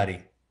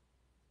anybody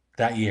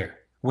that year,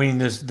 winning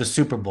the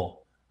Super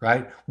Bowl,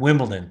 right?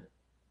 Wimbledon,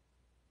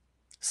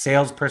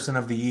 salesperson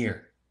of the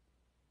year,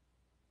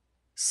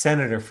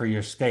 senator for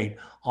your state,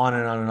 on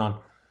and on and on.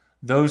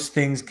 Those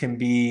things can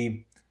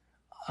be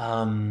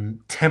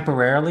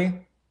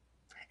temporarily.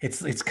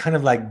 It's kind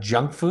of like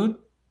junk food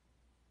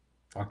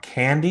or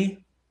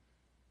candy.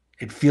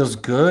 It feels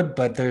good,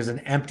 but there's an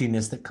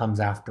emptiness that comes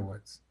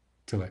afterwards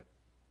to it.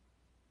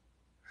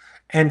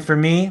 And for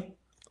me,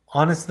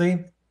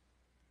 honestly,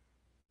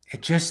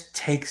 it just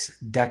takes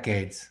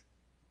decades.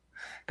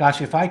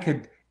 Gosh, if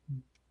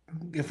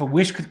a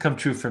wish could come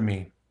true for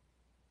me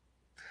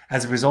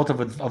as a result of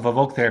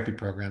Evoke therapy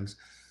programs,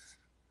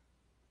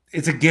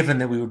 it's a given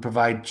that we would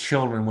provide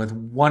children with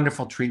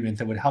wonderful treatment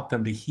that would help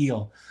them to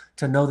heal,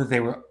 to know that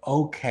they were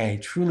okay,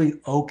 truly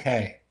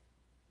okay,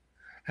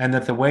 and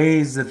that the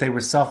ways that they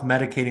were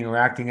self-medicating or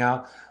acting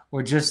out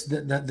were just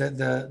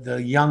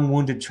the young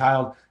wounded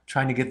child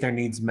trying to get their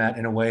needs met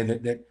in a way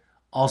that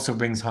also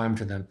brings harm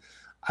to them.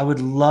 I would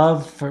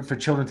love for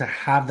children to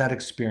have that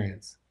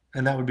experience,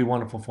 and that would be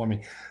wonderful for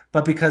me.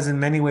 But because in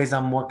many ways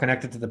I'm more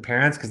connected to the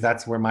parents, because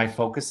that's where my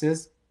focus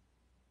is,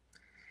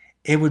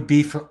 it would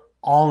be for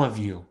all of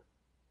you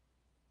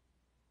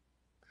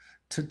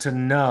to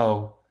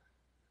know,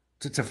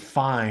 to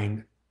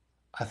find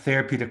a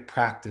therapeutic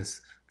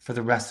practice for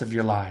the rest of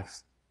your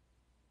lives.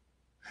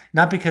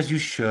 Not because you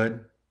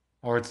should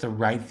or it's the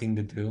right thing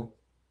to do,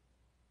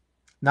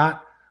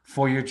 not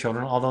for your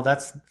children, although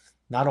that's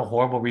not a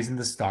horrible reason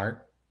to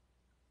start,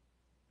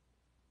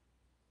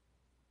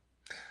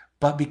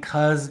 but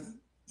because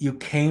you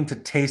came to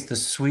taste the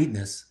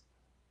sweetness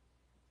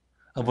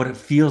of what it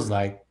feels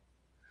like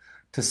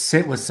to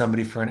sit with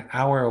somebody for an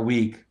hour a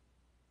week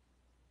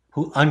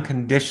who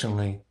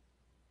unconditionally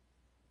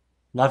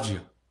loves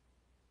you,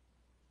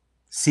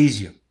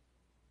 sees you,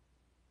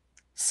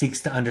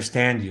 seeks to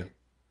understand you.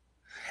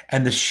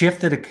 And the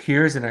shift that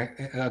occurs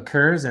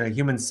in a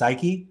human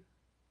psyche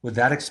with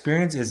that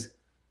experience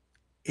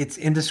it's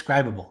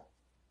indescribable.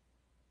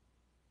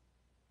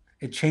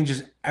 It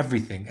changes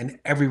everything and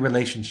every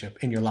relationship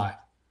in your life.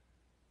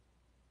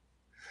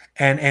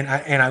 And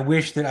I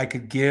wish that I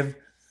could give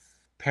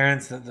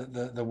parents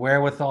the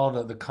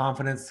wherewithal, the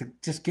confidence to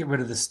just get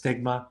rid of the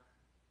stigma,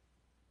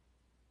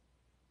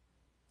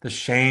 the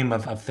shame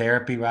of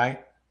therapy,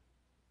 right?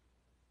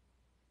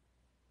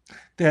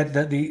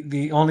 That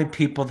the only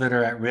people that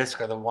are at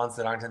risk are the ones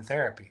that aren't in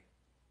therapy,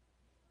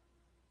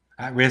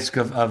 at risk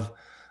of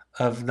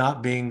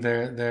not being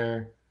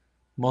their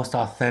most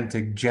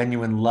authentic,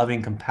 genuine,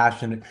 loving,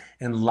 compassionate,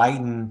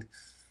 enlightened,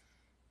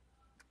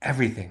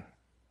 everything,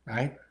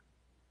 right?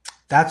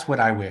 That's what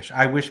I wish.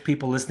 I wish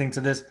people listening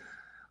to this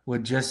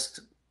would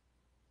just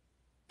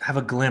have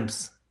a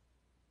glimpse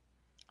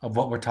of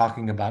what we're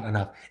talking about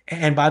enough.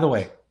 And by the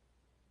way,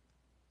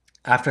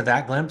 after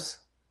that glimpse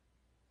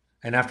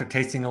and after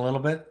tasting a little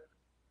bit,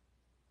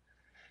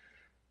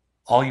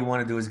 all you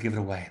want to do is give it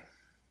away.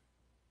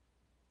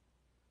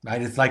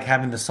 Right? It's like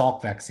having the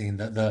Salk vaccine,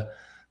 the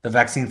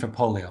vaccine for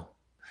polio.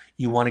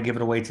 You want to give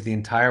it away to the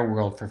entire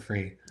world for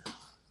free.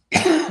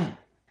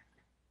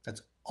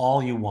 That's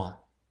all you want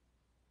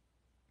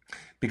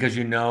because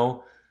you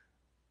know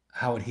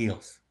how it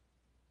heals.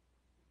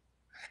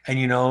 And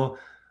you know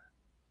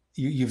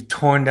you've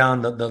torn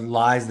down the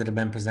lies that have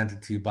been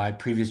presented to you by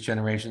previous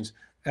generations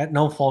at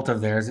no fault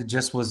of theirs. It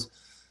just was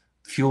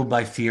fueled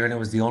by fear and it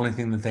was the only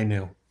thing that they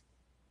knew.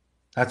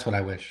 That's what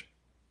I wish.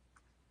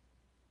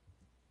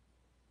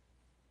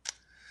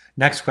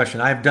 Next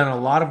question. I've done a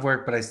lot of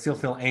work, but I still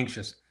feel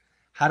anxious.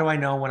 How do I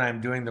know when I'm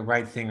doing the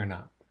right thing or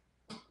not?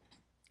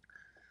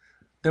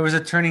 There was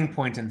a turning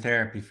point in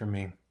therapy for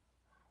me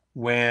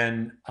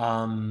when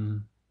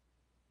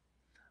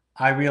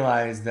I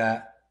realized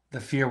that the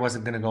fear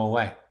wasn't going to go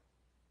away.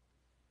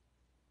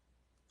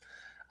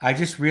 I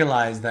just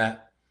realized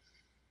that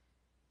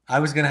I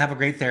was going to have a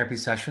great therapy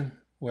session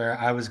where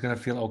I was going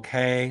to feel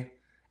okay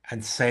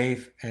and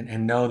safe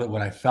and know that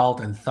what I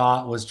felt and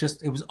thought was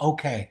just, it was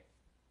okay.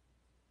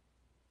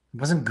 It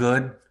wasn't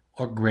good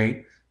or great.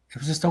 It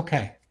was just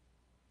okay.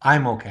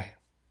 I'm okay.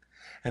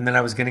 And then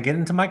I was going to get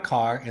into my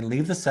car and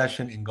leave the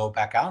session and go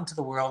back out into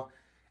the world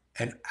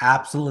and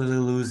absolutely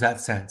lose that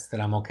sense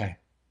that I'm okay.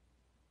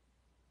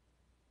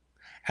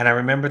 And I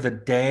remember the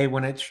day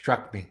when it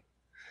struck me,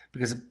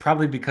 because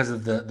probably because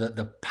of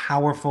the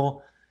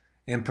powerful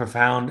and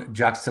profound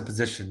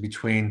juxtaposition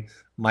between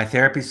my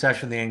therapy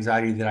session, the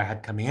anxiety that I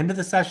had coming into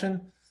the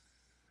session,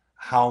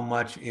 how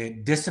much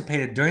it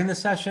dissipated during the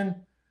session,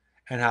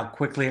 and how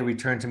quickly it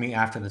returned to me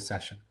after the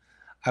session.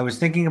 I was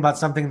thinking about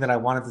something that I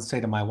wanted to say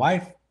to my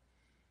wife.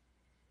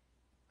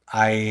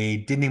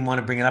 I didn't even want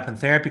to bring it up in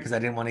therapy because I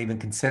didn't want to even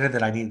consider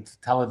that I needed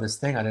to tell her this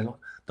thing. I don't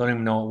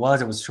even know what it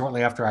was. It was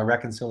shortly after our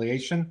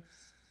reconciliation,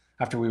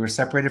 after we were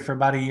separated for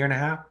about a year and a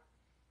half.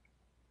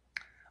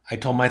 I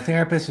told my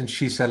therapist, and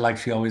she said, like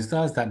she always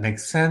does, that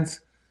makes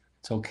sense.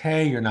 It's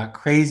okay. You're not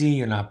crazy.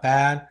 You're not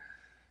bad.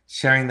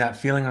 Sharing that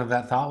feeling or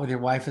that thought with your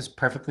wife is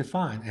perfectly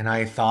fine. And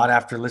I thought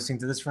after listening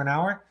to this for an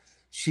hour,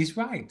 she's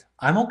right.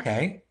 I'm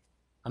okay.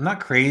 I'm not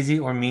crazy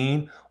or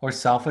mean or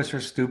selfish or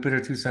stupid or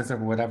too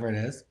sensitive or whatever it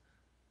is.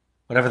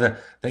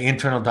 Whatever the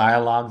internal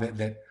dialogue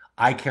that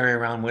I carry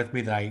around with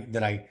me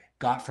that I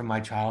got from my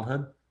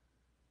childhood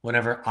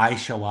whenever I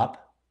show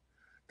up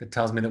that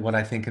tells me that what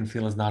I think and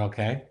feel is not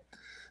okay.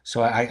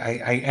 So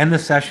I end the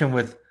session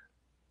with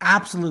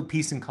absolute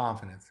peace and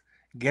confidence.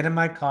 Get in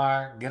my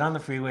car, get on the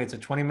freeway. It's a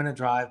 20-minute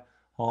drive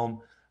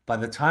home. By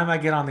the time I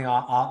get on the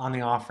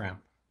off ramp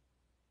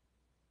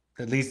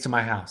that leads to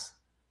my house,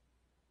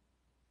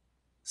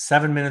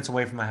 7 minutes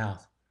away from my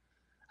house,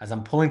 as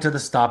I'm pulling to the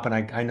stop, and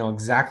I know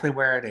exactly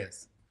where it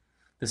is.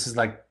 This is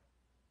like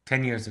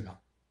 10 years ago.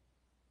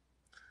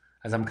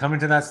 As I'm coming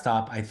to that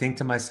stop, I think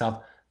to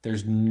myself,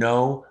 there's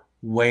no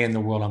way in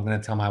the world I'm going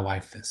to tell my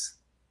wife this.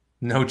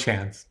 No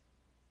chance.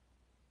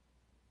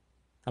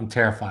 I'm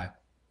terrified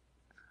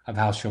of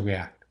how she'll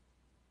react.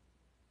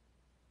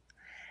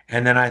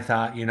 And then I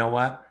thought, you know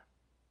what?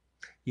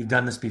 You've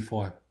done this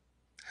before.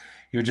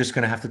 You're just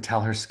going to have to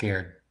tell her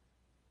scared.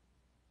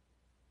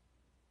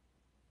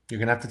 You're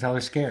going to have to tell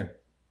her scared.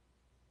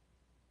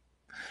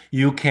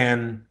 You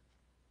can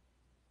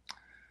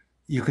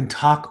you can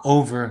talk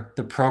over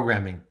the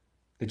programming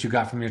that you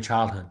got from your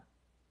childhood.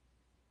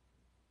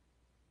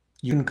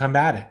 You can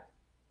combat it.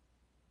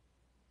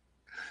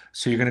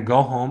 So you're going to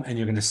go home and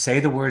you're going to say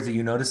the words that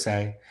you know to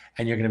say,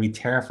 and you're going to be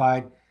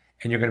terrified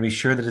and you're going to be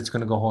sure that it's going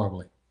to go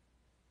horribly.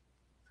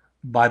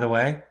 By the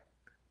way,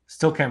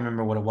 still can't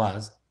remember what it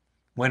was.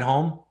 Went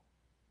home,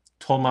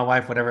 told my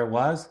wife whatever it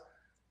was,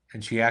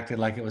 and she acted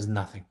like it was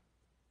nothing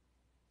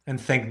and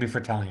thanked me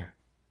for telling her.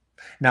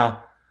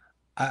 Now,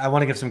 I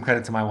want to give some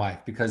credit to my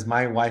wife because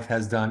my wife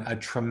has done a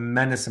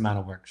tremendous amount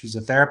of work. She's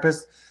a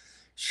therapist.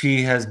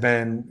 She has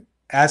been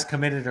as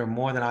committed or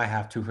more than I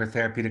have to her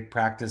therapeutic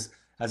practice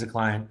as a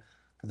client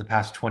for the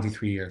past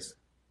 23 years.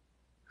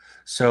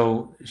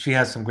 So she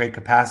has some great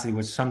capacity,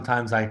 which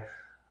sometimes I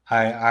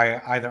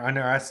either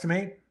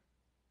underestimate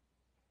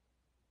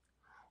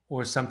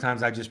or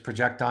sometimes I just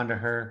project onto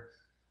her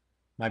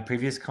my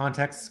previous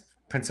context,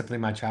 principally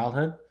my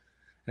childhood,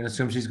 and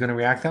assume she's going to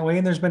react that way.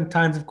 And there's been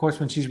times, of course,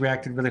 when she's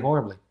reacted really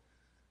horribly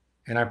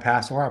in our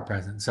past or our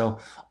present. So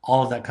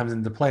all of that comes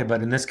into play.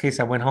 But in this case,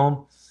 I went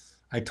home.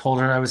 I told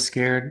her I was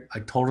scared.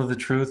 I told her the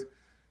truth.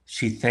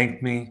 She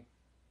thanked me.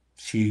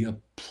 She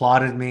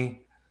applauded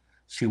me.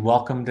 She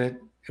welcomed it.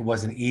 It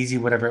wasn't easy,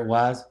 whatever it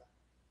was.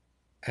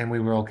 And we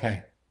were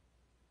okay.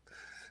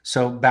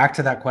 So back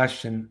to that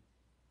question,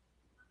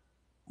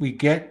 we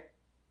get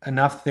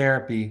enough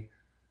therapy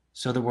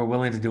so that we're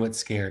willing to do it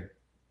scared,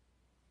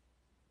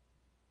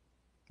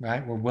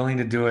 right? We're willing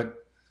to do it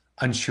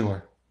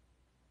unsure.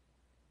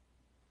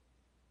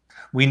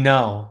 We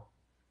know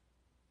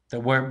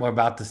that what we're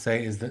about to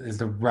say is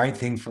the right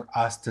thing for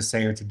us to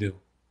say or to do.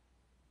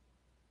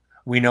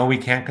 We know we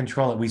can't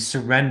control it. We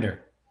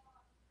surrender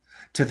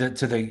to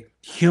the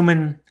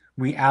human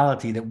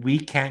reality that we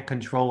can't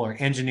control or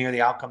engineer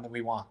the outcome that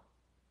we want.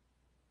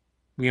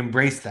 We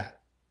embrace that.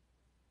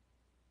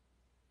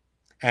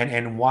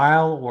 And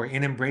while we're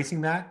in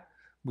embracing that,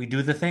 we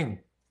do the thing.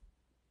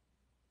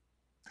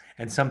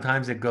 And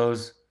sometimes it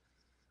goes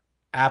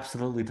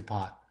absolutely to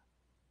pot.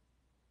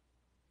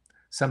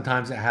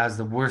 Sometimes it has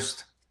the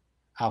worst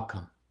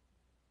outcome.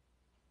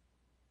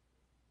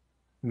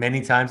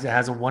 Many times it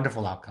has a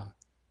wonderful outcome.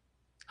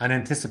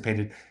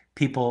 Unanticipated.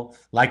 People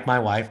like my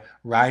wife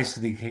rise to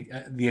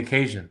the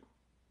occasion,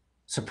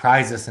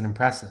 surprise us and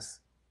impress us.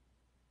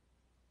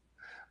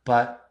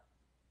 But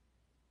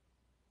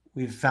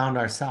we've found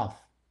ourselves.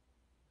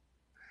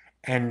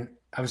 And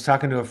I was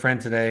talking to a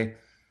friend today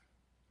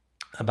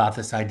about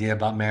this idea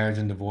about marriage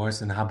and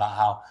divorce and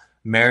how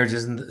marriage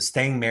isn't,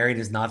 staying married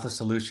is not the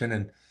solution,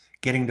 and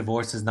getting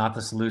divorced is not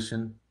the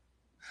solution.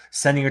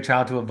 Sending your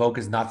child to Evoke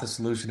is not the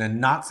solution,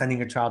 and not sending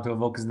your child to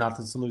Evoke is not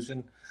the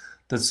solution.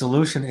 The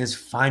solution is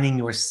finding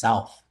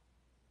yourself.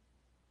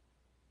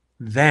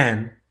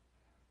 then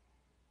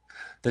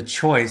the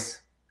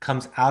choice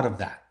comes out of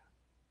that.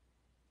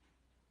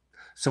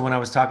 So when I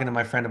was talking to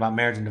my friend about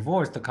marriage and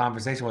divorce, the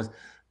conversation was,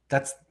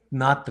 that's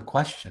not the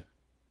question.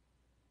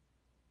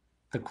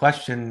 The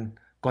question,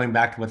 going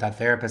back to what that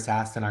therapist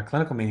asked in our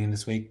clinical meeting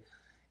this week,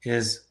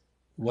 is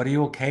what are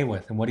you okay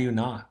with and what are you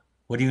not?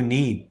 What do you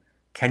need?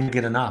 Can you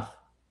get enough?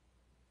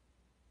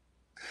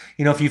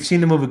 You know, if you've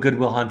seen the movie Good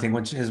Will Hunting,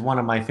 which is one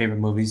of my favorite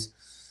movies,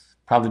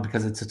 probably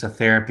because it's such a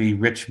therapy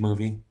rich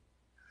movie,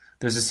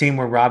 there's a scene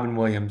where Robin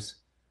Williams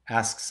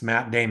asks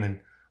Matt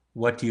Damon,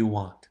 what do you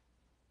want?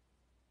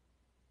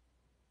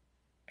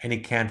 And he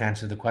can't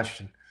answer the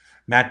question.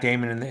 Matt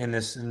Damon in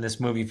this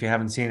movie, if you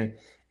haven't seen it,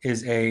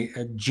 is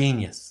a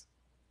genius,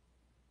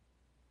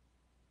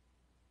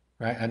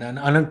 right? An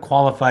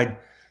unqualified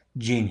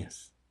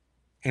genius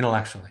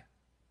intellectually,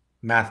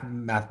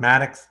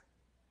 mathematics,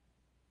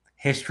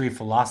 history,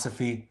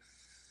 philosophy,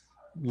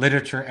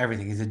 literature,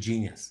 everything. He's a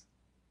genius.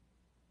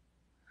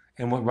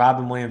 And what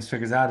Robin Williams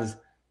figures out is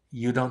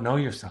you don't know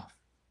yourself.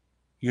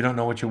 You don't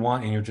know what you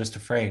want, and you're just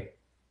afraid.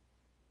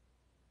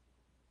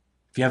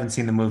 If you haven't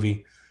seen the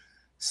movie,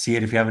 see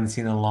it. If you haven't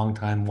seen it in a long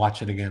time,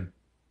 watch it again.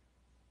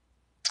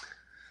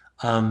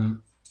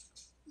 Um,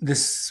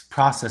 this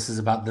process is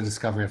about the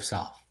discovery of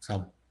self.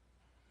 So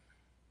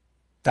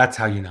that's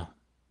how you know.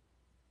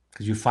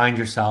 Because you find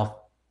yourself,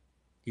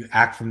 you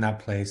act from that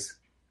place,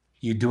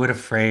 you do it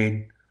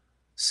afraid,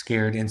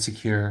 scared,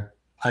 insecure,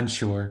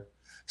 unsure,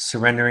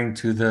 surrendering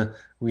to the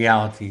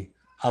reality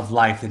of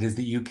life that is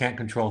that you can't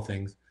control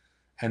things,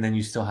 and then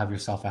you still have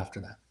yourself after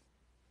that.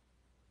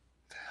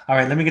 All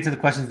right, let me get to the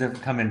questions that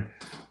have come in.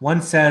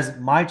 One says,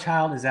 my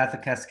child is at the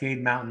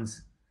Cascade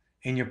Mountains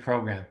in your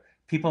program.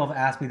 People have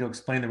asked me to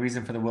explain the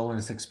reason for the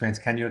wilderness experience.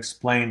 Can you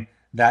explain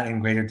that in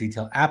greater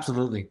detail?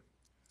 Absolutely.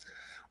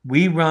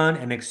 We run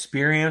an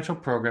experiential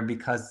program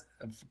because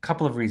of a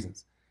couple of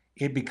reasons.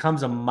 It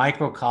becomes a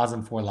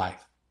microcosm for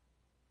life.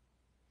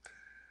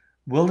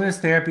 Wilderness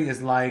therapy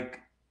is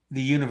like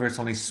the universe,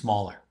 only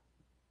smaller,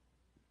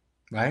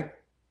 right?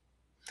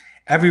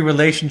 Every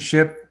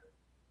relationship,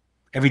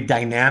 every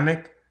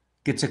dynamic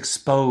gets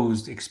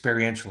exposed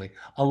experientially.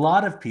 A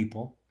lot of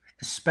people,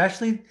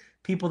 especially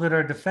people that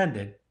are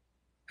defended,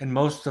 and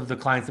most of the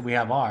clients that we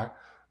have are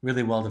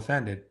really well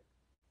defended,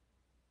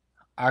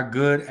 are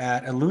good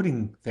at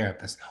eluding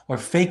therapists or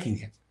faking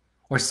it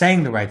or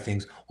saying the right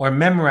things or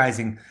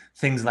memorizing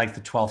things like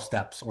the 12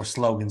 steps or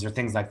slogans or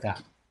things like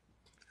that.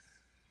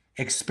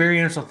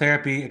 Experiential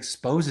therapy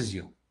exposes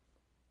you.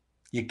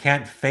 You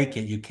can't fake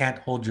it. You can't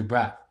hold your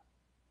breath.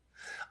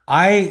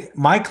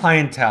 My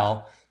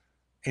clientele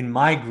in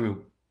my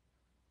group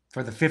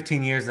for the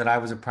 15 years that I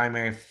was a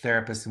primary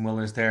therapist in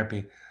wilderness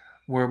therapy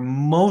were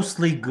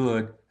mostly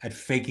good at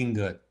faking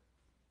good.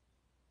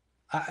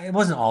 It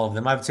wasn't all of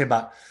them. I would say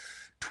about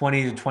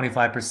 20 to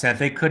 25%.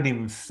 They couldn't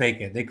even fake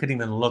it. They couldn't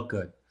even look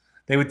good.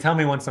 They would tell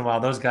me once in a while,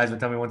 those guys would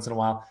tell me once in a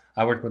while,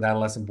 I worked with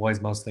adolescent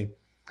boys mostly.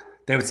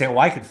 They would say, well,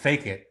 I could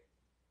fake it.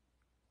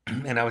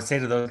 And I would say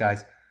to those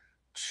guys,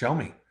 show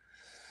me.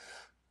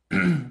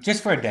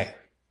 Just for a day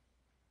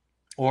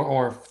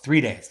or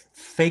 3 days.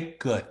 Fake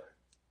good.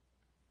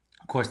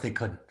 Of course, they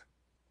couldn't.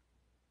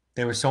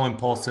 They were so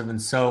impulsive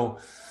and so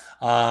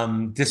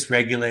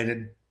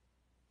dysregulated.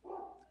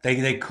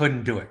 They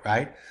couldn't do it,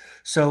 right?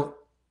 So,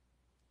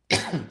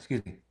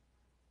 excuse me.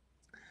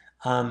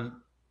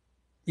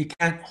 You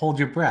can't hold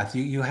your breath.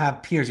 You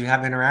have peers, you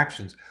have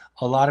interactions.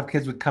 A lot of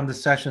kids would come to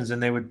sessions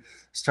and they would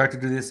start to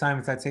do the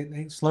assignments. I'd say,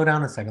 hey, slow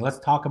down a second. Let's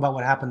talk about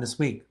what happened this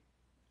week.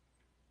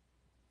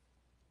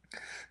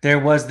 There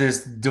was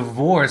this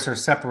divorce or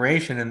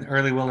separation in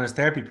early wilderness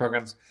therapy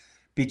programs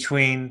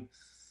between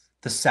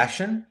the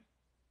session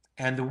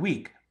and the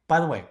week. By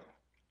the way,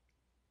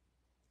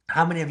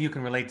 how many of you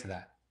can relate to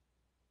that?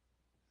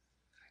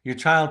 Your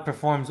child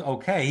performs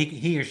okay.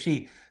 He or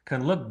she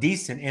can look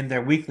decent in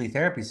their weekly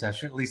therapy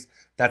session. At least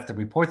that's the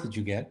report that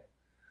you get.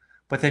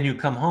 But then you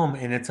come home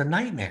and it's a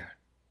nightmare.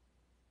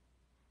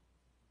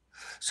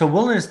 So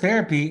wilderness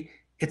therapy,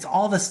 it's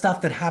all the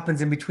stuff that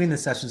happens in between the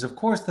sessions. Of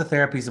course, the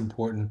therapy is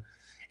important.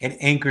 It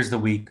anchors the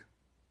week.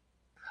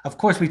 Of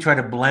course, we try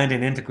to blend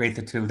and integrate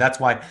the two. That's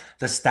why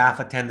the staff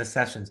attend the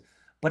sessions.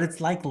 But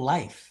it's like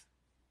life,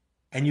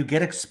 and you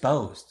get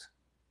exposed,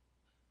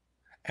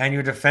 and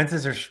your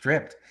defenses are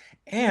stripped.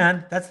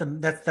 And that's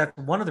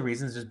one of the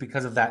reasons is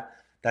because of that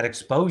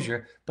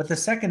exposure. But the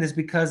second is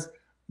because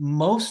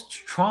most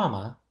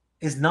trauma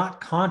is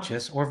not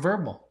conscious or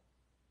verbal.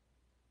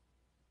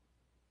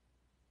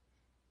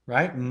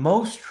 Right?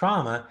 Most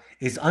trauma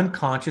is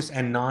unconscious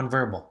and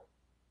nonverbal.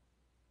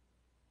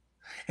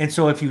 And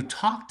so if you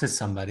talk to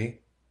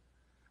somebody,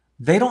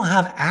 they don't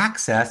have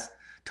access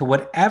to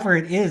whatever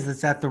it is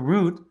that's at the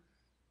root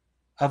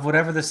of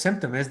whatever the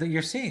symptom is that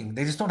you're seeing.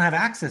 They just don't have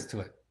access to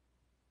it.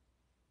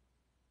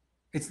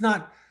 It's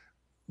not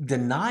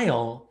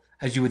denial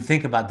as you would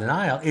think about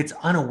denial. It's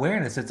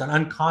unawareness. It's an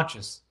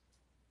unconscious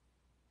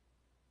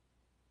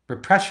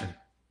repression,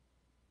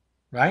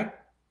 right?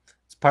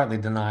 It's partly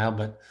denial,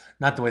 but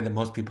not the way that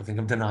most people think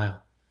of denial.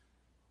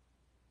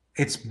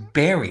 It's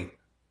buried.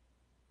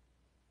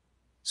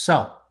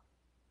 So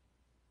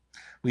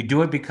we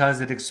do it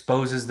because it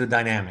exposes the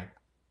dynamic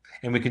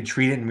and we can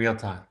treat it in real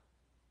time.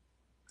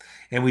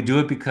 And we do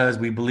it because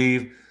we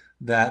believe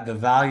that the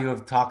value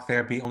of talk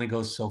therapy only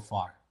goes so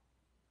far,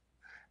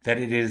 that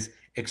it is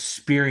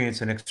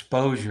experience and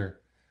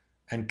exposure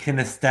and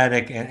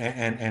kinesthetic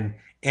and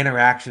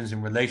interactions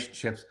and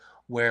relationships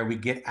where we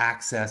get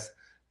access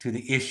to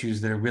the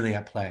issues that are really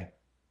at play.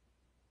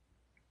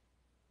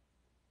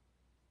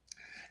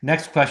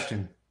 Next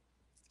question.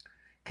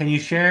 Can you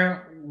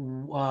share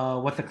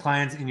what the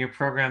clients in your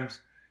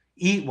programs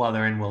eat while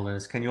they're in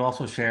wilderness? Can you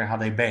also share how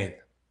they bathe?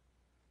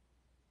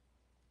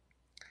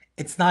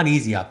 It's not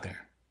easy out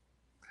there.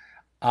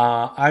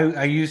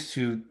 I used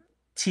to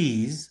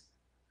tease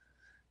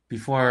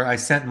before I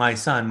sent my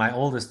son, my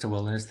oldest, to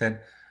wilderness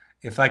that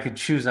if I could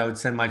choose, I would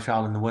send my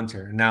child in the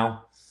winter.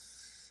 Now,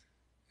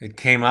 it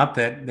came up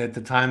that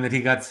the time that he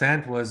got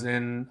sent was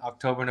in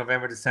October,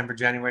 November, December,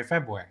 January,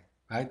 February,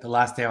 right? The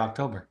last day of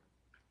October.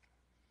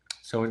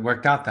 So it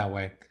worked out that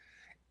way.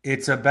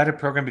 It's a better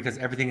program because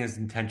everything is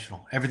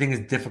intentional. Everything is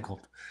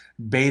difficult.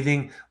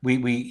 Bathing,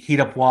 we heat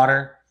up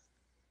water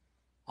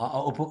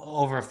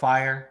over a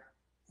fire.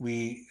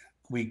 We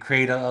we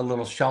create a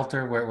little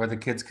shelter where the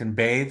kids can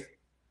bathe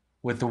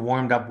with the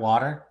warmed up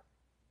water.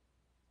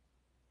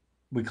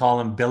 We call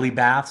them Billy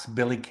baths,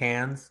 Billy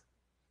cans.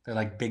 They're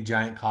like big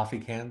giant coffee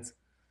cans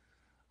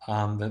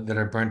that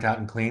are burnt out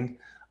and cleaned.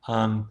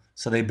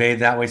 So they bathe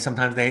that way.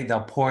 Sometimes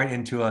they'll pour it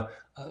into a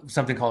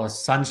something called a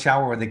sun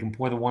shower where they can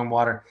pour the warm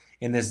water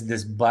in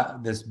this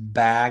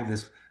bag,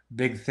 this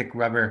big thick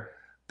rubber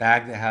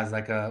bag that has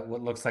like a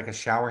what looks like a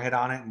shower head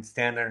on it and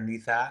stand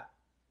underneath that.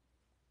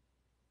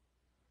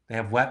 They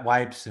have wet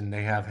wipes and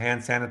they have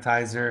hand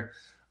sanitizer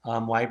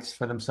wipes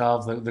for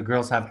themselves. The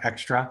girls have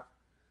extra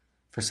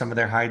for some of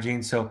their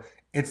hygiene. So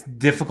it's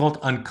difficult,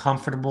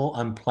 uncomfortable,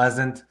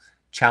 unpleasant,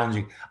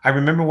 challenging. I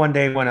remember one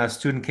day when a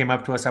student came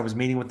up to us, I was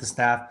meeting with the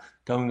staff,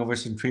 going over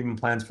some treatment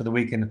plans for the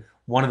week, and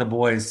one of the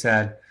boys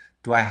said,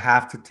 "Do I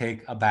have to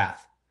take a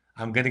bath?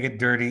 I'm going to get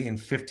dirty in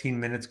 15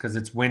 minutes because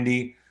it's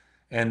windy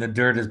and the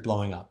dirt is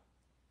blowing up."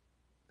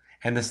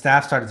 And the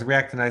staff started to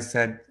react, and I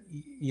said,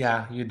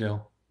 "Yeah, you do.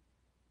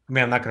 I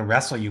mean, I'm not going to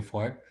wrestle you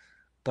for it,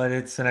 but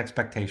it's an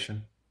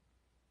expectation."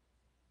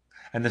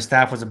 And the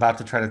staff was about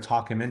to try to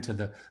talk him into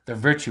the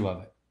virtue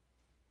of it.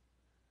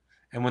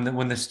 And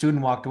when the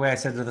student walked away, I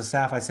said to the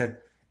staff, I said,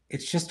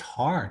 "It's just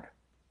hard.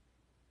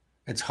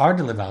 It's hard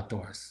to live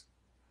outdoors.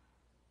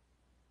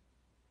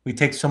 We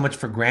take so much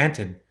for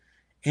granted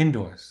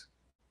indoors.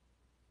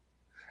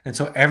 And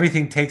so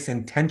everything takes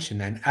intention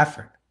and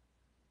effort.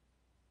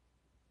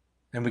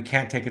 And we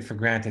can't take it for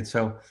granted.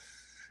 So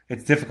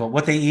it's difficult.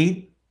 What they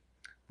eat,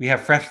 we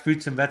have fresh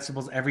fruits and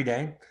vegetables every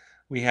day.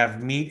 We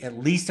have meat at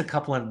least a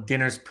couple of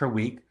dinners per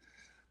week.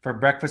 For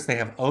breakfast, they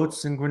have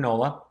oats and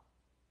granola.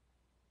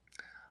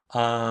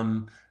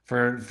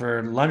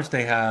 For lunch,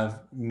 they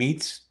have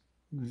meats,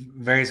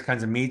 various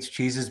kinds of meats,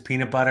 cheeses,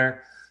 peanut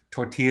butter,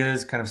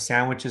 tortillas, kind of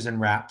sandwiches and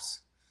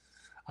wraps.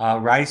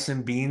 Rice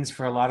and beans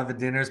for a lot of the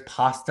dinners,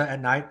 pasta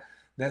at night.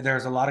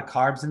 There's a lot of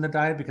carbs in the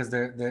diet because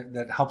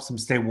that helps them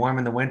stay warm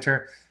in the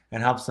winter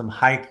and helps them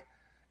hike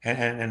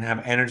and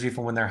have energy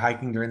for when they're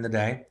hiking during the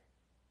day.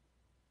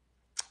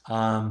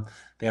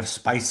 They have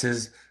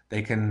spices.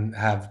 They can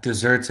have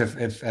desserts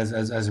if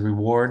as a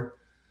reward.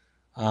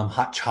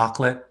 Hot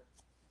chocolate,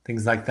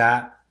 things like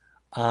that.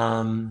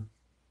 Um,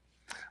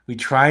 we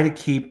try to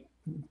keep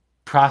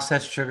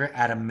processed sugar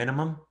at a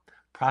minimum,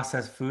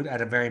 processed food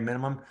at a very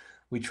minimum.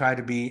 We try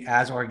to be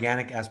as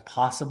organic as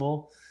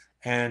possible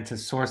and to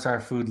source our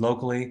food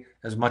locally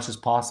as much as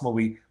possible.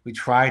 We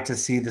try to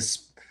see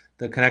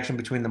the connection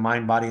between the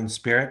mind, body, and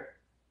spirit.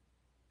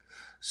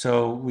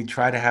 So we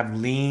try to have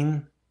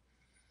lean,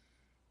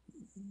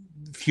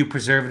 few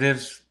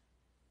preservatives,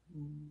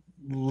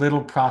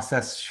 little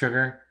processed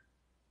sugar,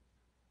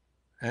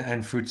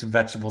 and fruits and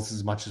vegetables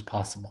as much as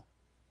possible.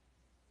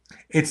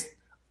 It's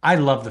I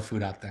love the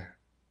food out there.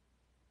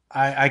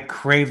 I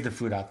crave the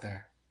food out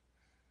there.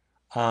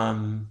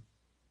 Um,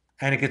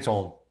 and it gets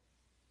old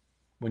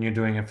when you're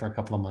doing it for a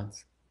couple of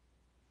months.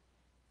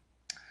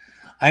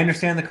 I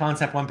understand the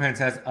concept one parent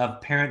says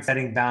of parents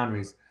setting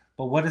boundaries,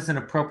 but what is an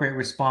appropriate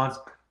response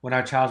when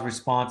our child's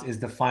response is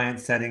defiant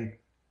setting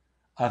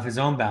of his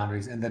own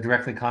boundaries and that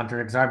directly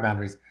contradicts our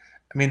boundaries?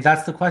 I mean,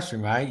 that's the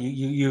question, right?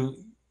 You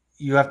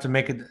have to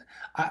make it.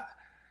 I,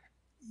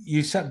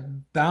 you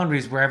set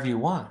boundaries wherever you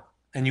want,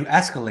 and you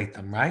escalate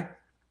them, right?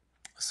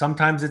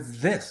 Sometimes it's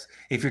this.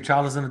 If your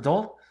child is an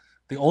adult,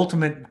 the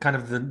ultimate kind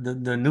of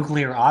the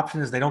nuclear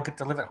option is they don't get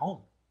to live at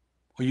home,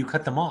 or you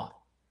cut them off,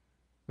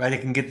 right?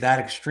 It can get that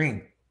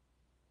extreme.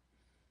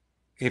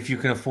 If you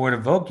can afford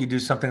Evoke, you do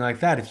something like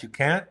that. If you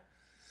can't,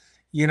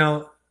 you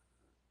know,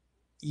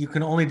 you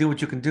can only do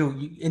what you can do.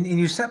 And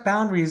you set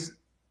boundaries.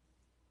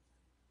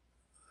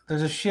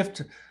 There's a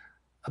shift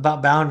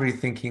about boundary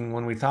thinking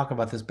when we talk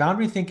about this.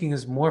 Boundary thinking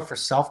is more for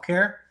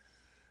self-care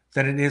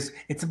than it is.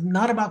 It's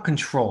not about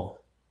control.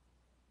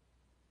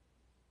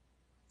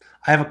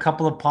 I have a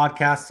couple of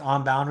podcasts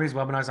on boundaries,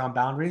 webinars on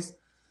boundaries.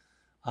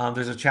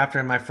 There's a chapter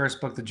in my first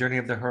book, The Journey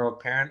of the Heroic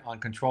Parent, on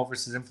control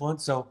versus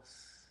influence. So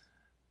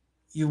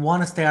you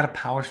want to stay out of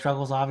power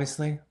struggles,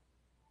 obviously.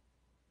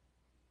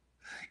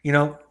 You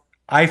know,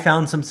 I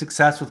found some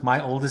success with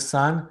my oldest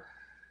son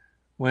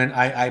when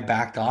I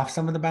backed off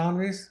some of the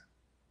boundaries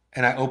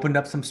and I opened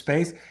up some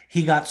space.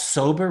 He got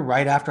sober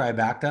right after I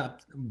backed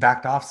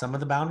off some of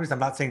the boundaries. I'm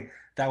not saying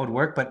that would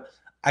work, but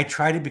I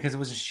tried it because it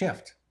was a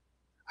shift.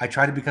 I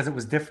tried it because it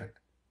was different.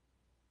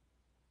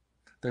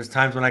 There's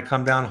times when I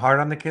come down hard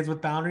on the kids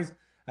with boundaries,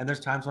 and there's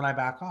times when I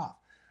back off.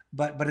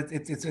 But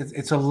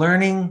it's a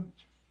learning,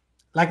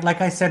 like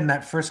I said in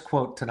that first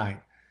quote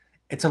tonight.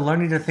 It's a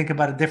learning to think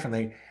about it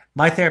differently.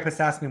 My therapist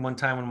asked me one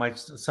time when my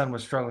son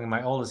was struggling,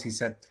 my oldest, he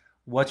said,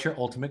 "What's your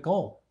ultimate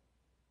goal?"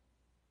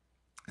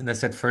 And I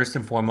said, "First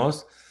and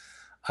foremost,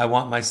 I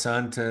want my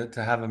son to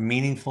have a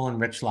meaningful and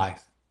rich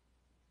life."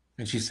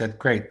 And she said,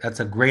 "Great.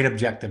 That's a great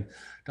objective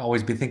to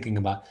always be thinking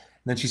about."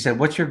 And then she said,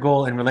 "What's your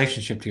goal in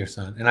relationship to your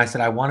son?" And I said,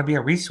 "I want to be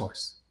a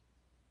resource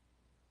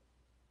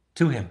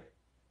to him,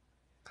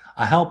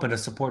 a help and a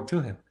support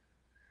to him."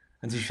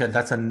 And she said,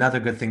 "That's another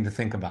good thing to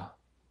think about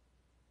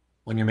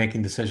when you're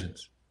making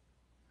decisions."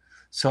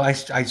 So I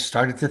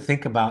started to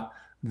think about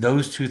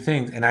those two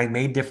things and I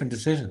made different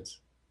decisions.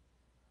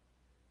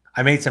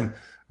 I made some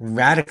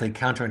radically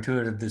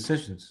counterintuitive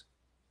decisions.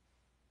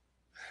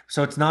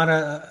 So it's not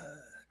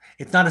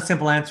a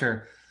simple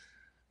answer,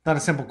 not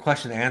a simple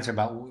question to answer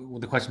about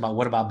the question about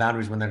what about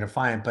boundaries when they're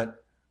defiant,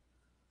 but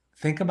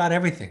think about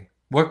everything.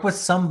 Work with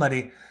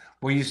somebody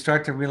where you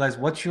start to realize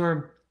what's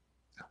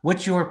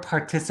your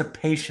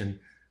participation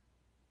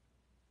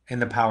in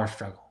the power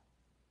struggle.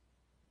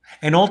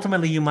 And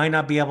ultimately, you might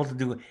not be able to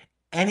do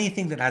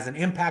anything that has an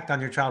impact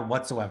on your child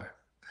whatsoever.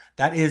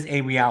 That is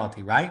a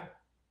reality, right?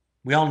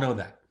 We all know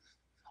that.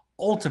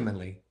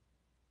 Ultimately,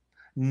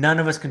 none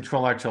of us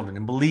control our children.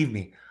 And believe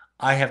me,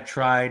 I have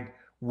tried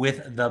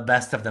with the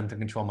best of them to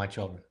control my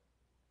children.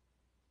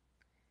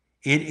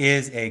 It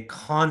is a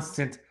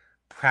constant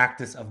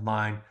practice of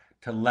mine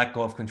to let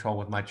go of control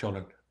with my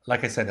children.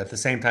 Like I said, at the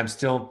same time,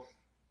 still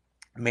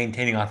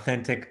maintaining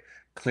authentic,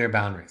 clear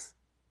boundaries.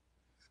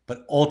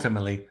 But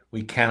ultimately,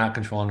 we cannot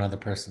control another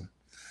person.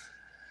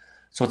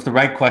 So it's the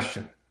right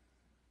question.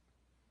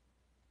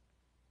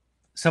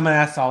 Someone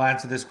asked, I'll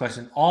answer this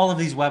question. All of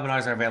these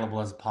webinars are available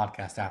as a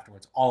podcast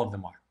afterwards. All of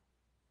them are.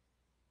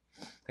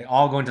 They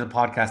all go into the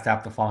podcast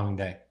app the following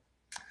day.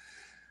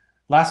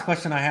 Last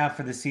question I have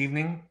for this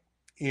evening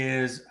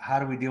is, how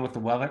do we deal with the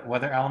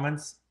weather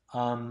elements?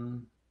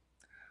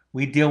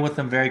 We deal with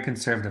them very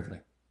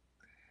conservatively,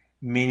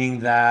 meaning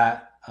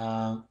that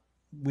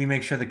we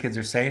make sure the kids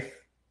are safe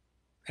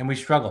and we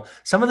struggle.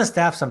 Some of the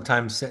staff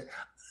sometimes,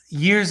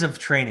 years of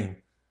training,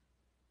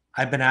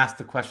 I've been asked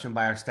the question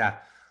by our staff,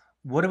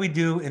 what do we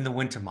do in the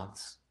winter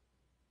months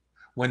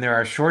when there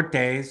are short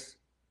days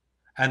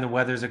and the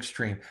weather's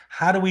extreme?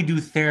 How do we do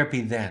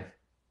therapy then?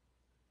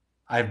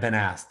 I've been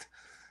asked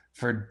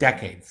for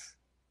decades.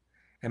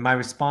 And my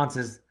response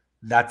is,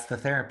 that's the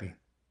therapy.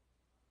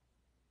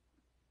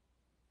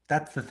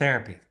 That's the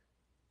therapy.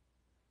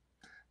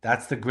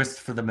 That's the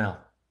grist for the mill.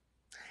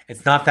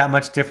 It's not that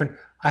much different.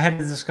 I had a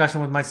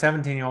discussion with my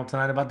 17-year-old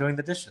tonight about doing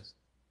the dishes,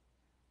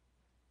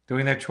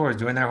 doing their chores,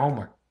 doing their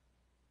homework,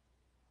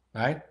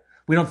 right?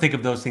 We don't think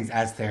of those things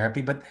as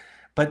therapy,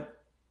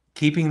 but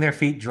keeping their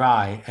feet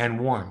dry and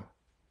warm.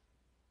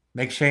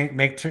 Make sure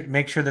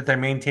that they're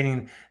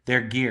maintaining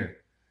their gear.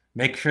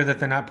 Make sure that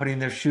they're not putting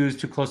their shoes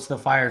too close to the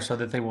fire so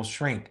that they will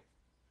shrink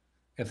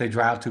if they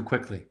dry out too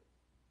quickly.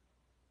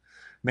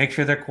 Make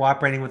sure they're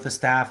cooperating with the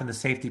staff and the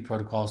safety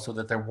protocols so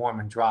that they're warm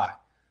and dry,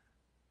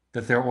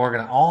 that they're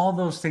organized. All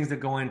those things that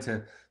go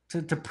into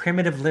to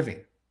primitive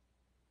living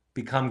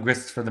become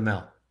grists for the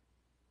mill.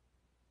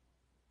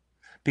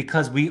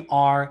 Because we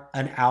are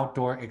an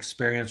outdoor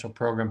experiential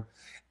program.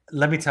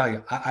 Let me tell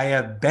you, I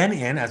have been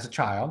in as a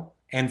child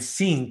and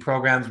seen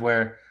programs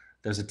where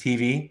there's a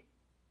TV,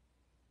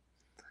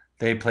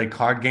 they play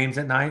card games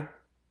at night.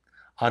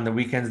 On the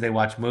weekends, they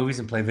watch movies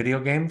and play video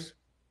games.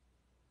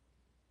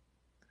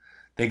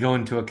 They go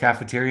into a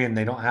cafeteria and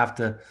they don't have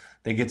to,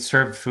 they get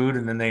served food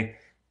and then they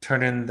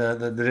turn in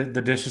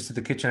the dishes to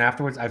the kitchen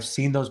afterwards. I've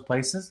seen those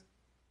places.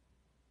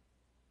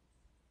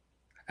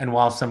 And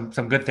while some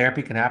good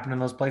therapy can happen in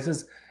those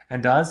places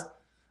and does,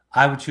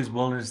 I would choose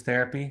wilderness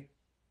therapy.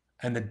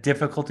 And the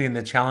difficulty and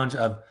the challenge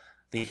of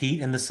the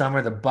heat in the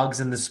summer, the bugs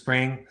in the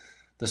spring,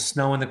 the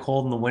snow and the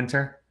cold in the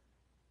winter,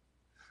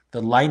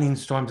 the lightning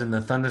storms and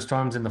the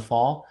thunderstorms in the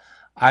fall,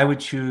 I would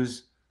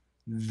choose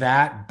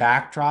that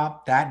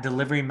backdrop, that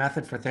delivery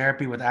method for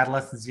therapy with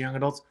adolescents and young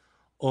adults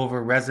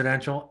over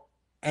residential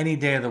any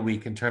day of the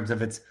week in terms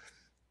of its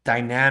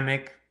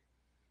dynamic,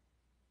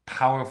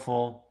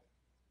 powerful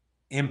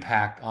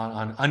impact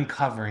on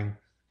uncovering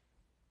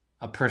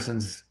a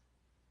person's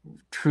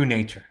true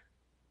nature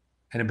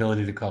and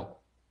ability to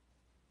cope.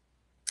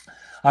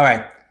 All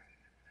right.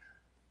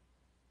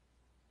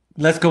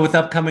 Let's go with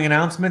upcoming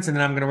announcements, and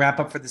then I'm going to wrap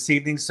up for this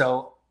evening.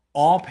 So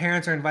all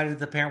parents are invited to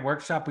the parent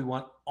workshop. We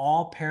want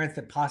all parents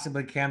that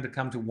possibly can to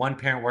come to one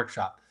parent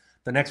workshop.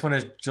 The next one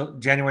is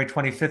January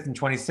 25th and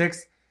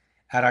 26th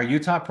at our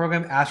Utah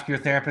program. Ask your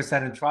therapist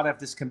at Entrada if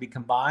this can be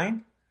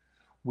combined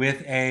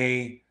with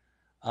a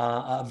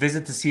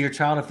visit to see your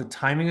child if the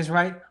timing is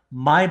right.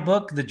 My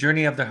book, The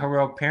Journey of the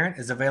Heroic Parent,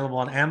 is available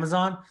on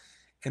Amazon.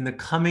 In the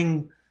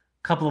coming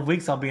couple of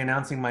weeks, I'll be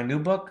announcing my new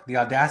book, The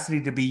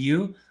Audacity to Be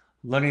You,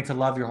 Learning to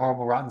Love Your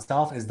Horrible, Rotten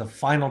Self, is the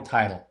final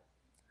title.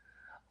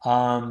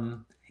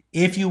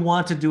 If you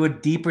want to do a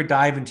deeper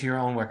dive into your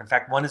own work, in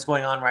fact, one is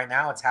going on right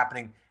now. It's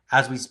happening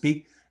as we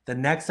speak. The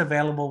next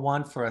available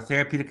one for a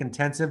therapeutic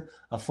intensive,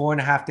 a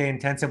 4.5-day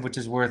intensive, which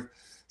is worth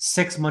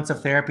 6 months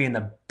of therapy. And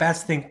the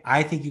best thing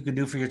I think you can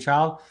do for your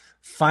child,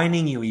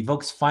 Finding You,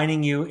 Evoke's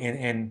Finding You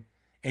in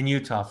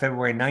Utah,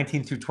 February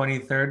 19th through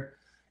 23rd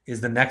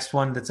is the next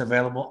one that's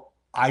available.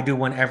 I do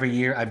one every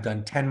year. I've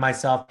done 10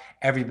 myself.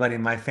 Everybody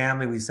in my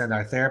family, we send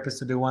our therapists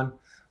to do one.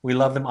 We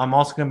love them. I'm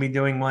also going to be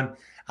doing one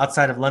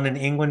outside of London,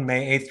 England,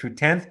 May 8th through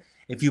 10th.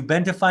 If you've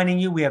been to Finding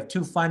You, we have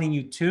 2 Finding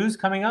You 2s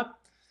coming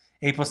up,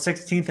 April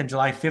 16th and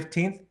July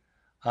 15th.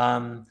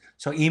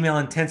 So email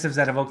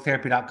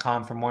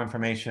intensives@evoketherapy.com for more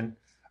information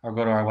or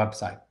go to our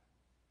website.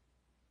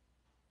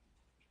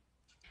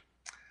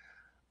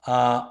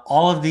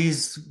 All of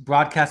these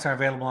broadcasts are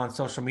available on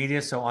social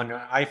media. So on your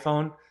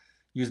iPhone,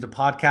 use the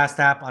podcast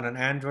app. On an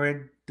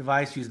Android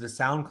device, use the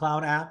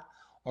SoundCloud app,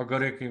 or go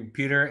to your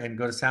computer and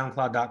go to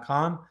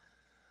soundcloud.com.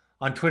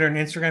 On Twitter and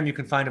Instagram, you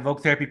can find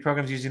Evoke Therapy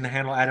programs using the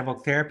handle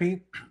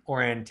 @EvokeTherapy,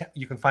 or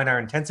you can find our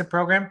intensive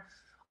program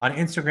on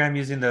Instagram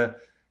using the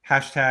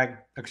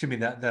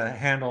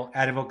handle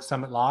 @Evoke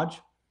Summit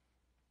Lodge.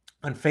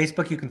 On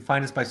Facebook, you can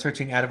find us by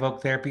searching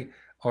 @Evoke Therapy,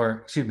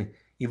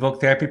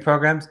 Evoke Therapy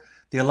programs.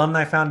 The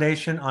Alumni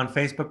Foundation on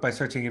Facebook by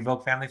searching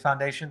Evoke Family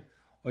Foundation,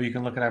 or you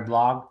can look at our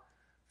blog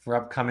for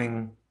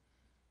upcoming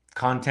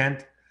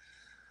content.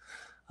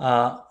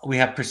 We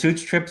have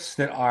pursuits trips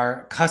that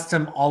are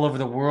custom all over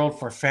the world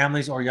for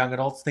families or young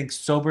adults. Think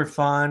sober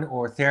fun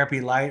or therapy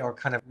light, or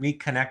kind of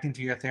reconnecting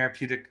to your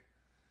therapeutic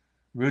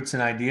roots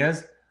and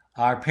ideas.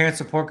 Our parent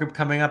support group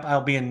coming up,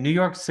 I'll be in New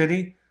York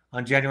City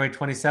on January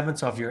 27th.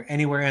 So if you're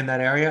anywhere in that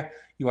area,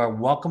 you are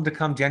welcome to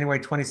come January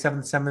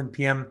 27th, 7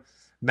 p.m.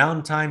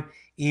 Mountain Time.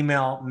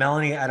 Email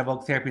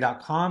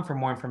melanie@evoketherapy.com for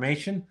more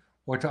information,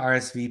 or to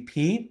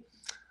RSVP.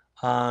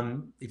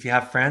 If you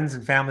have friends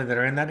and family that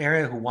are in that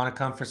area who want to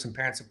come for some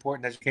parent support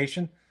and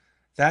education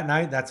that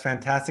night, that's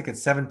fantastic.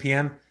 It's 7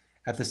 p.m.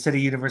 at the City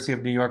University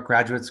of New York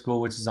Graduate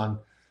School, which is on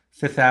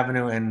 5th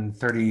Avenue and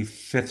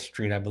 35th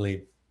Street, I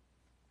believe.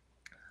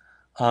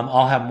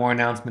 I'll have more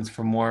announcements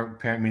for more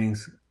parent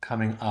meetings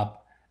coming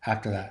up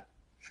after that.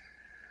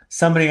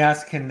 Somebody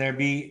asked, can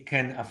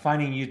a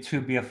Finding You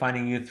 2 be a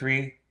Finding You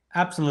 3?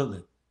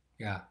 Absolutely.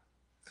 Yeah.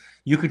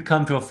 You could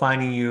come to a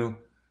Finding You.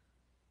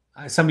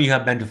 Some of you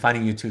have been to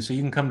Finding You 2, so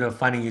you can come to a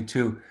Finding You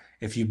 2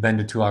 if you've been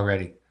to 2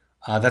 already.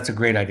 That's a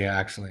great idea,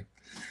 actually.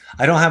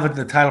 I don't have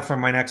the title for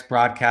my next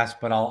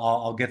broadcast, but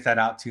I'll get that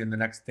out to you in the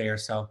next day or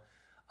so.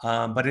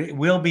 But it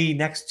will be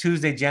next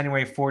Tuesday,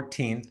 January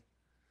 14th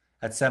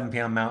at 7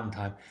 p.m. Mountain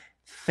Time.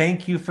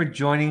 Thank you for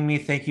joining me.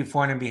 Thank you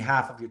for on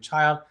behalf of your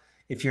child.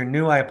 If you're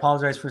new, I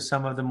apologize for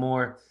some of the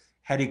more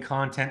heady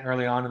content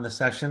early on in the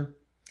session,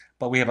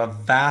 but we have a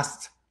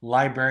vast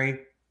library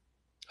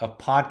of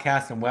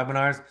podcasts and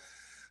webinars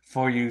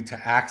for you to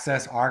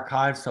access,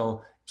 archive.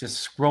 So just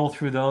scroll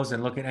through those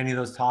and look at any of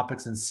those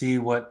topics and see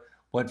what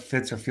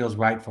fits or feels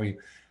right for you.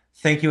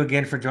 Thank you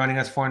again for joining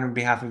us, for on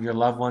behalf of your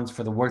loved ones,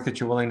 for the work that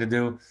you're willing to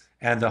do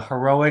and the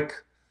heroic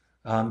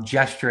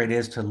gesture it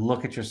is to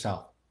look at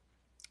yourself.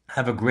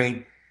 Have a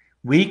great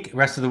week,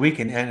 rest of the week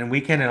and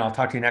weekend, and I'll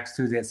talk to you next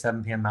Tuesday at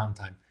 7 p.m. Mountain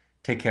Time.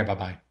 Take care.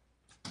 Bye-bye.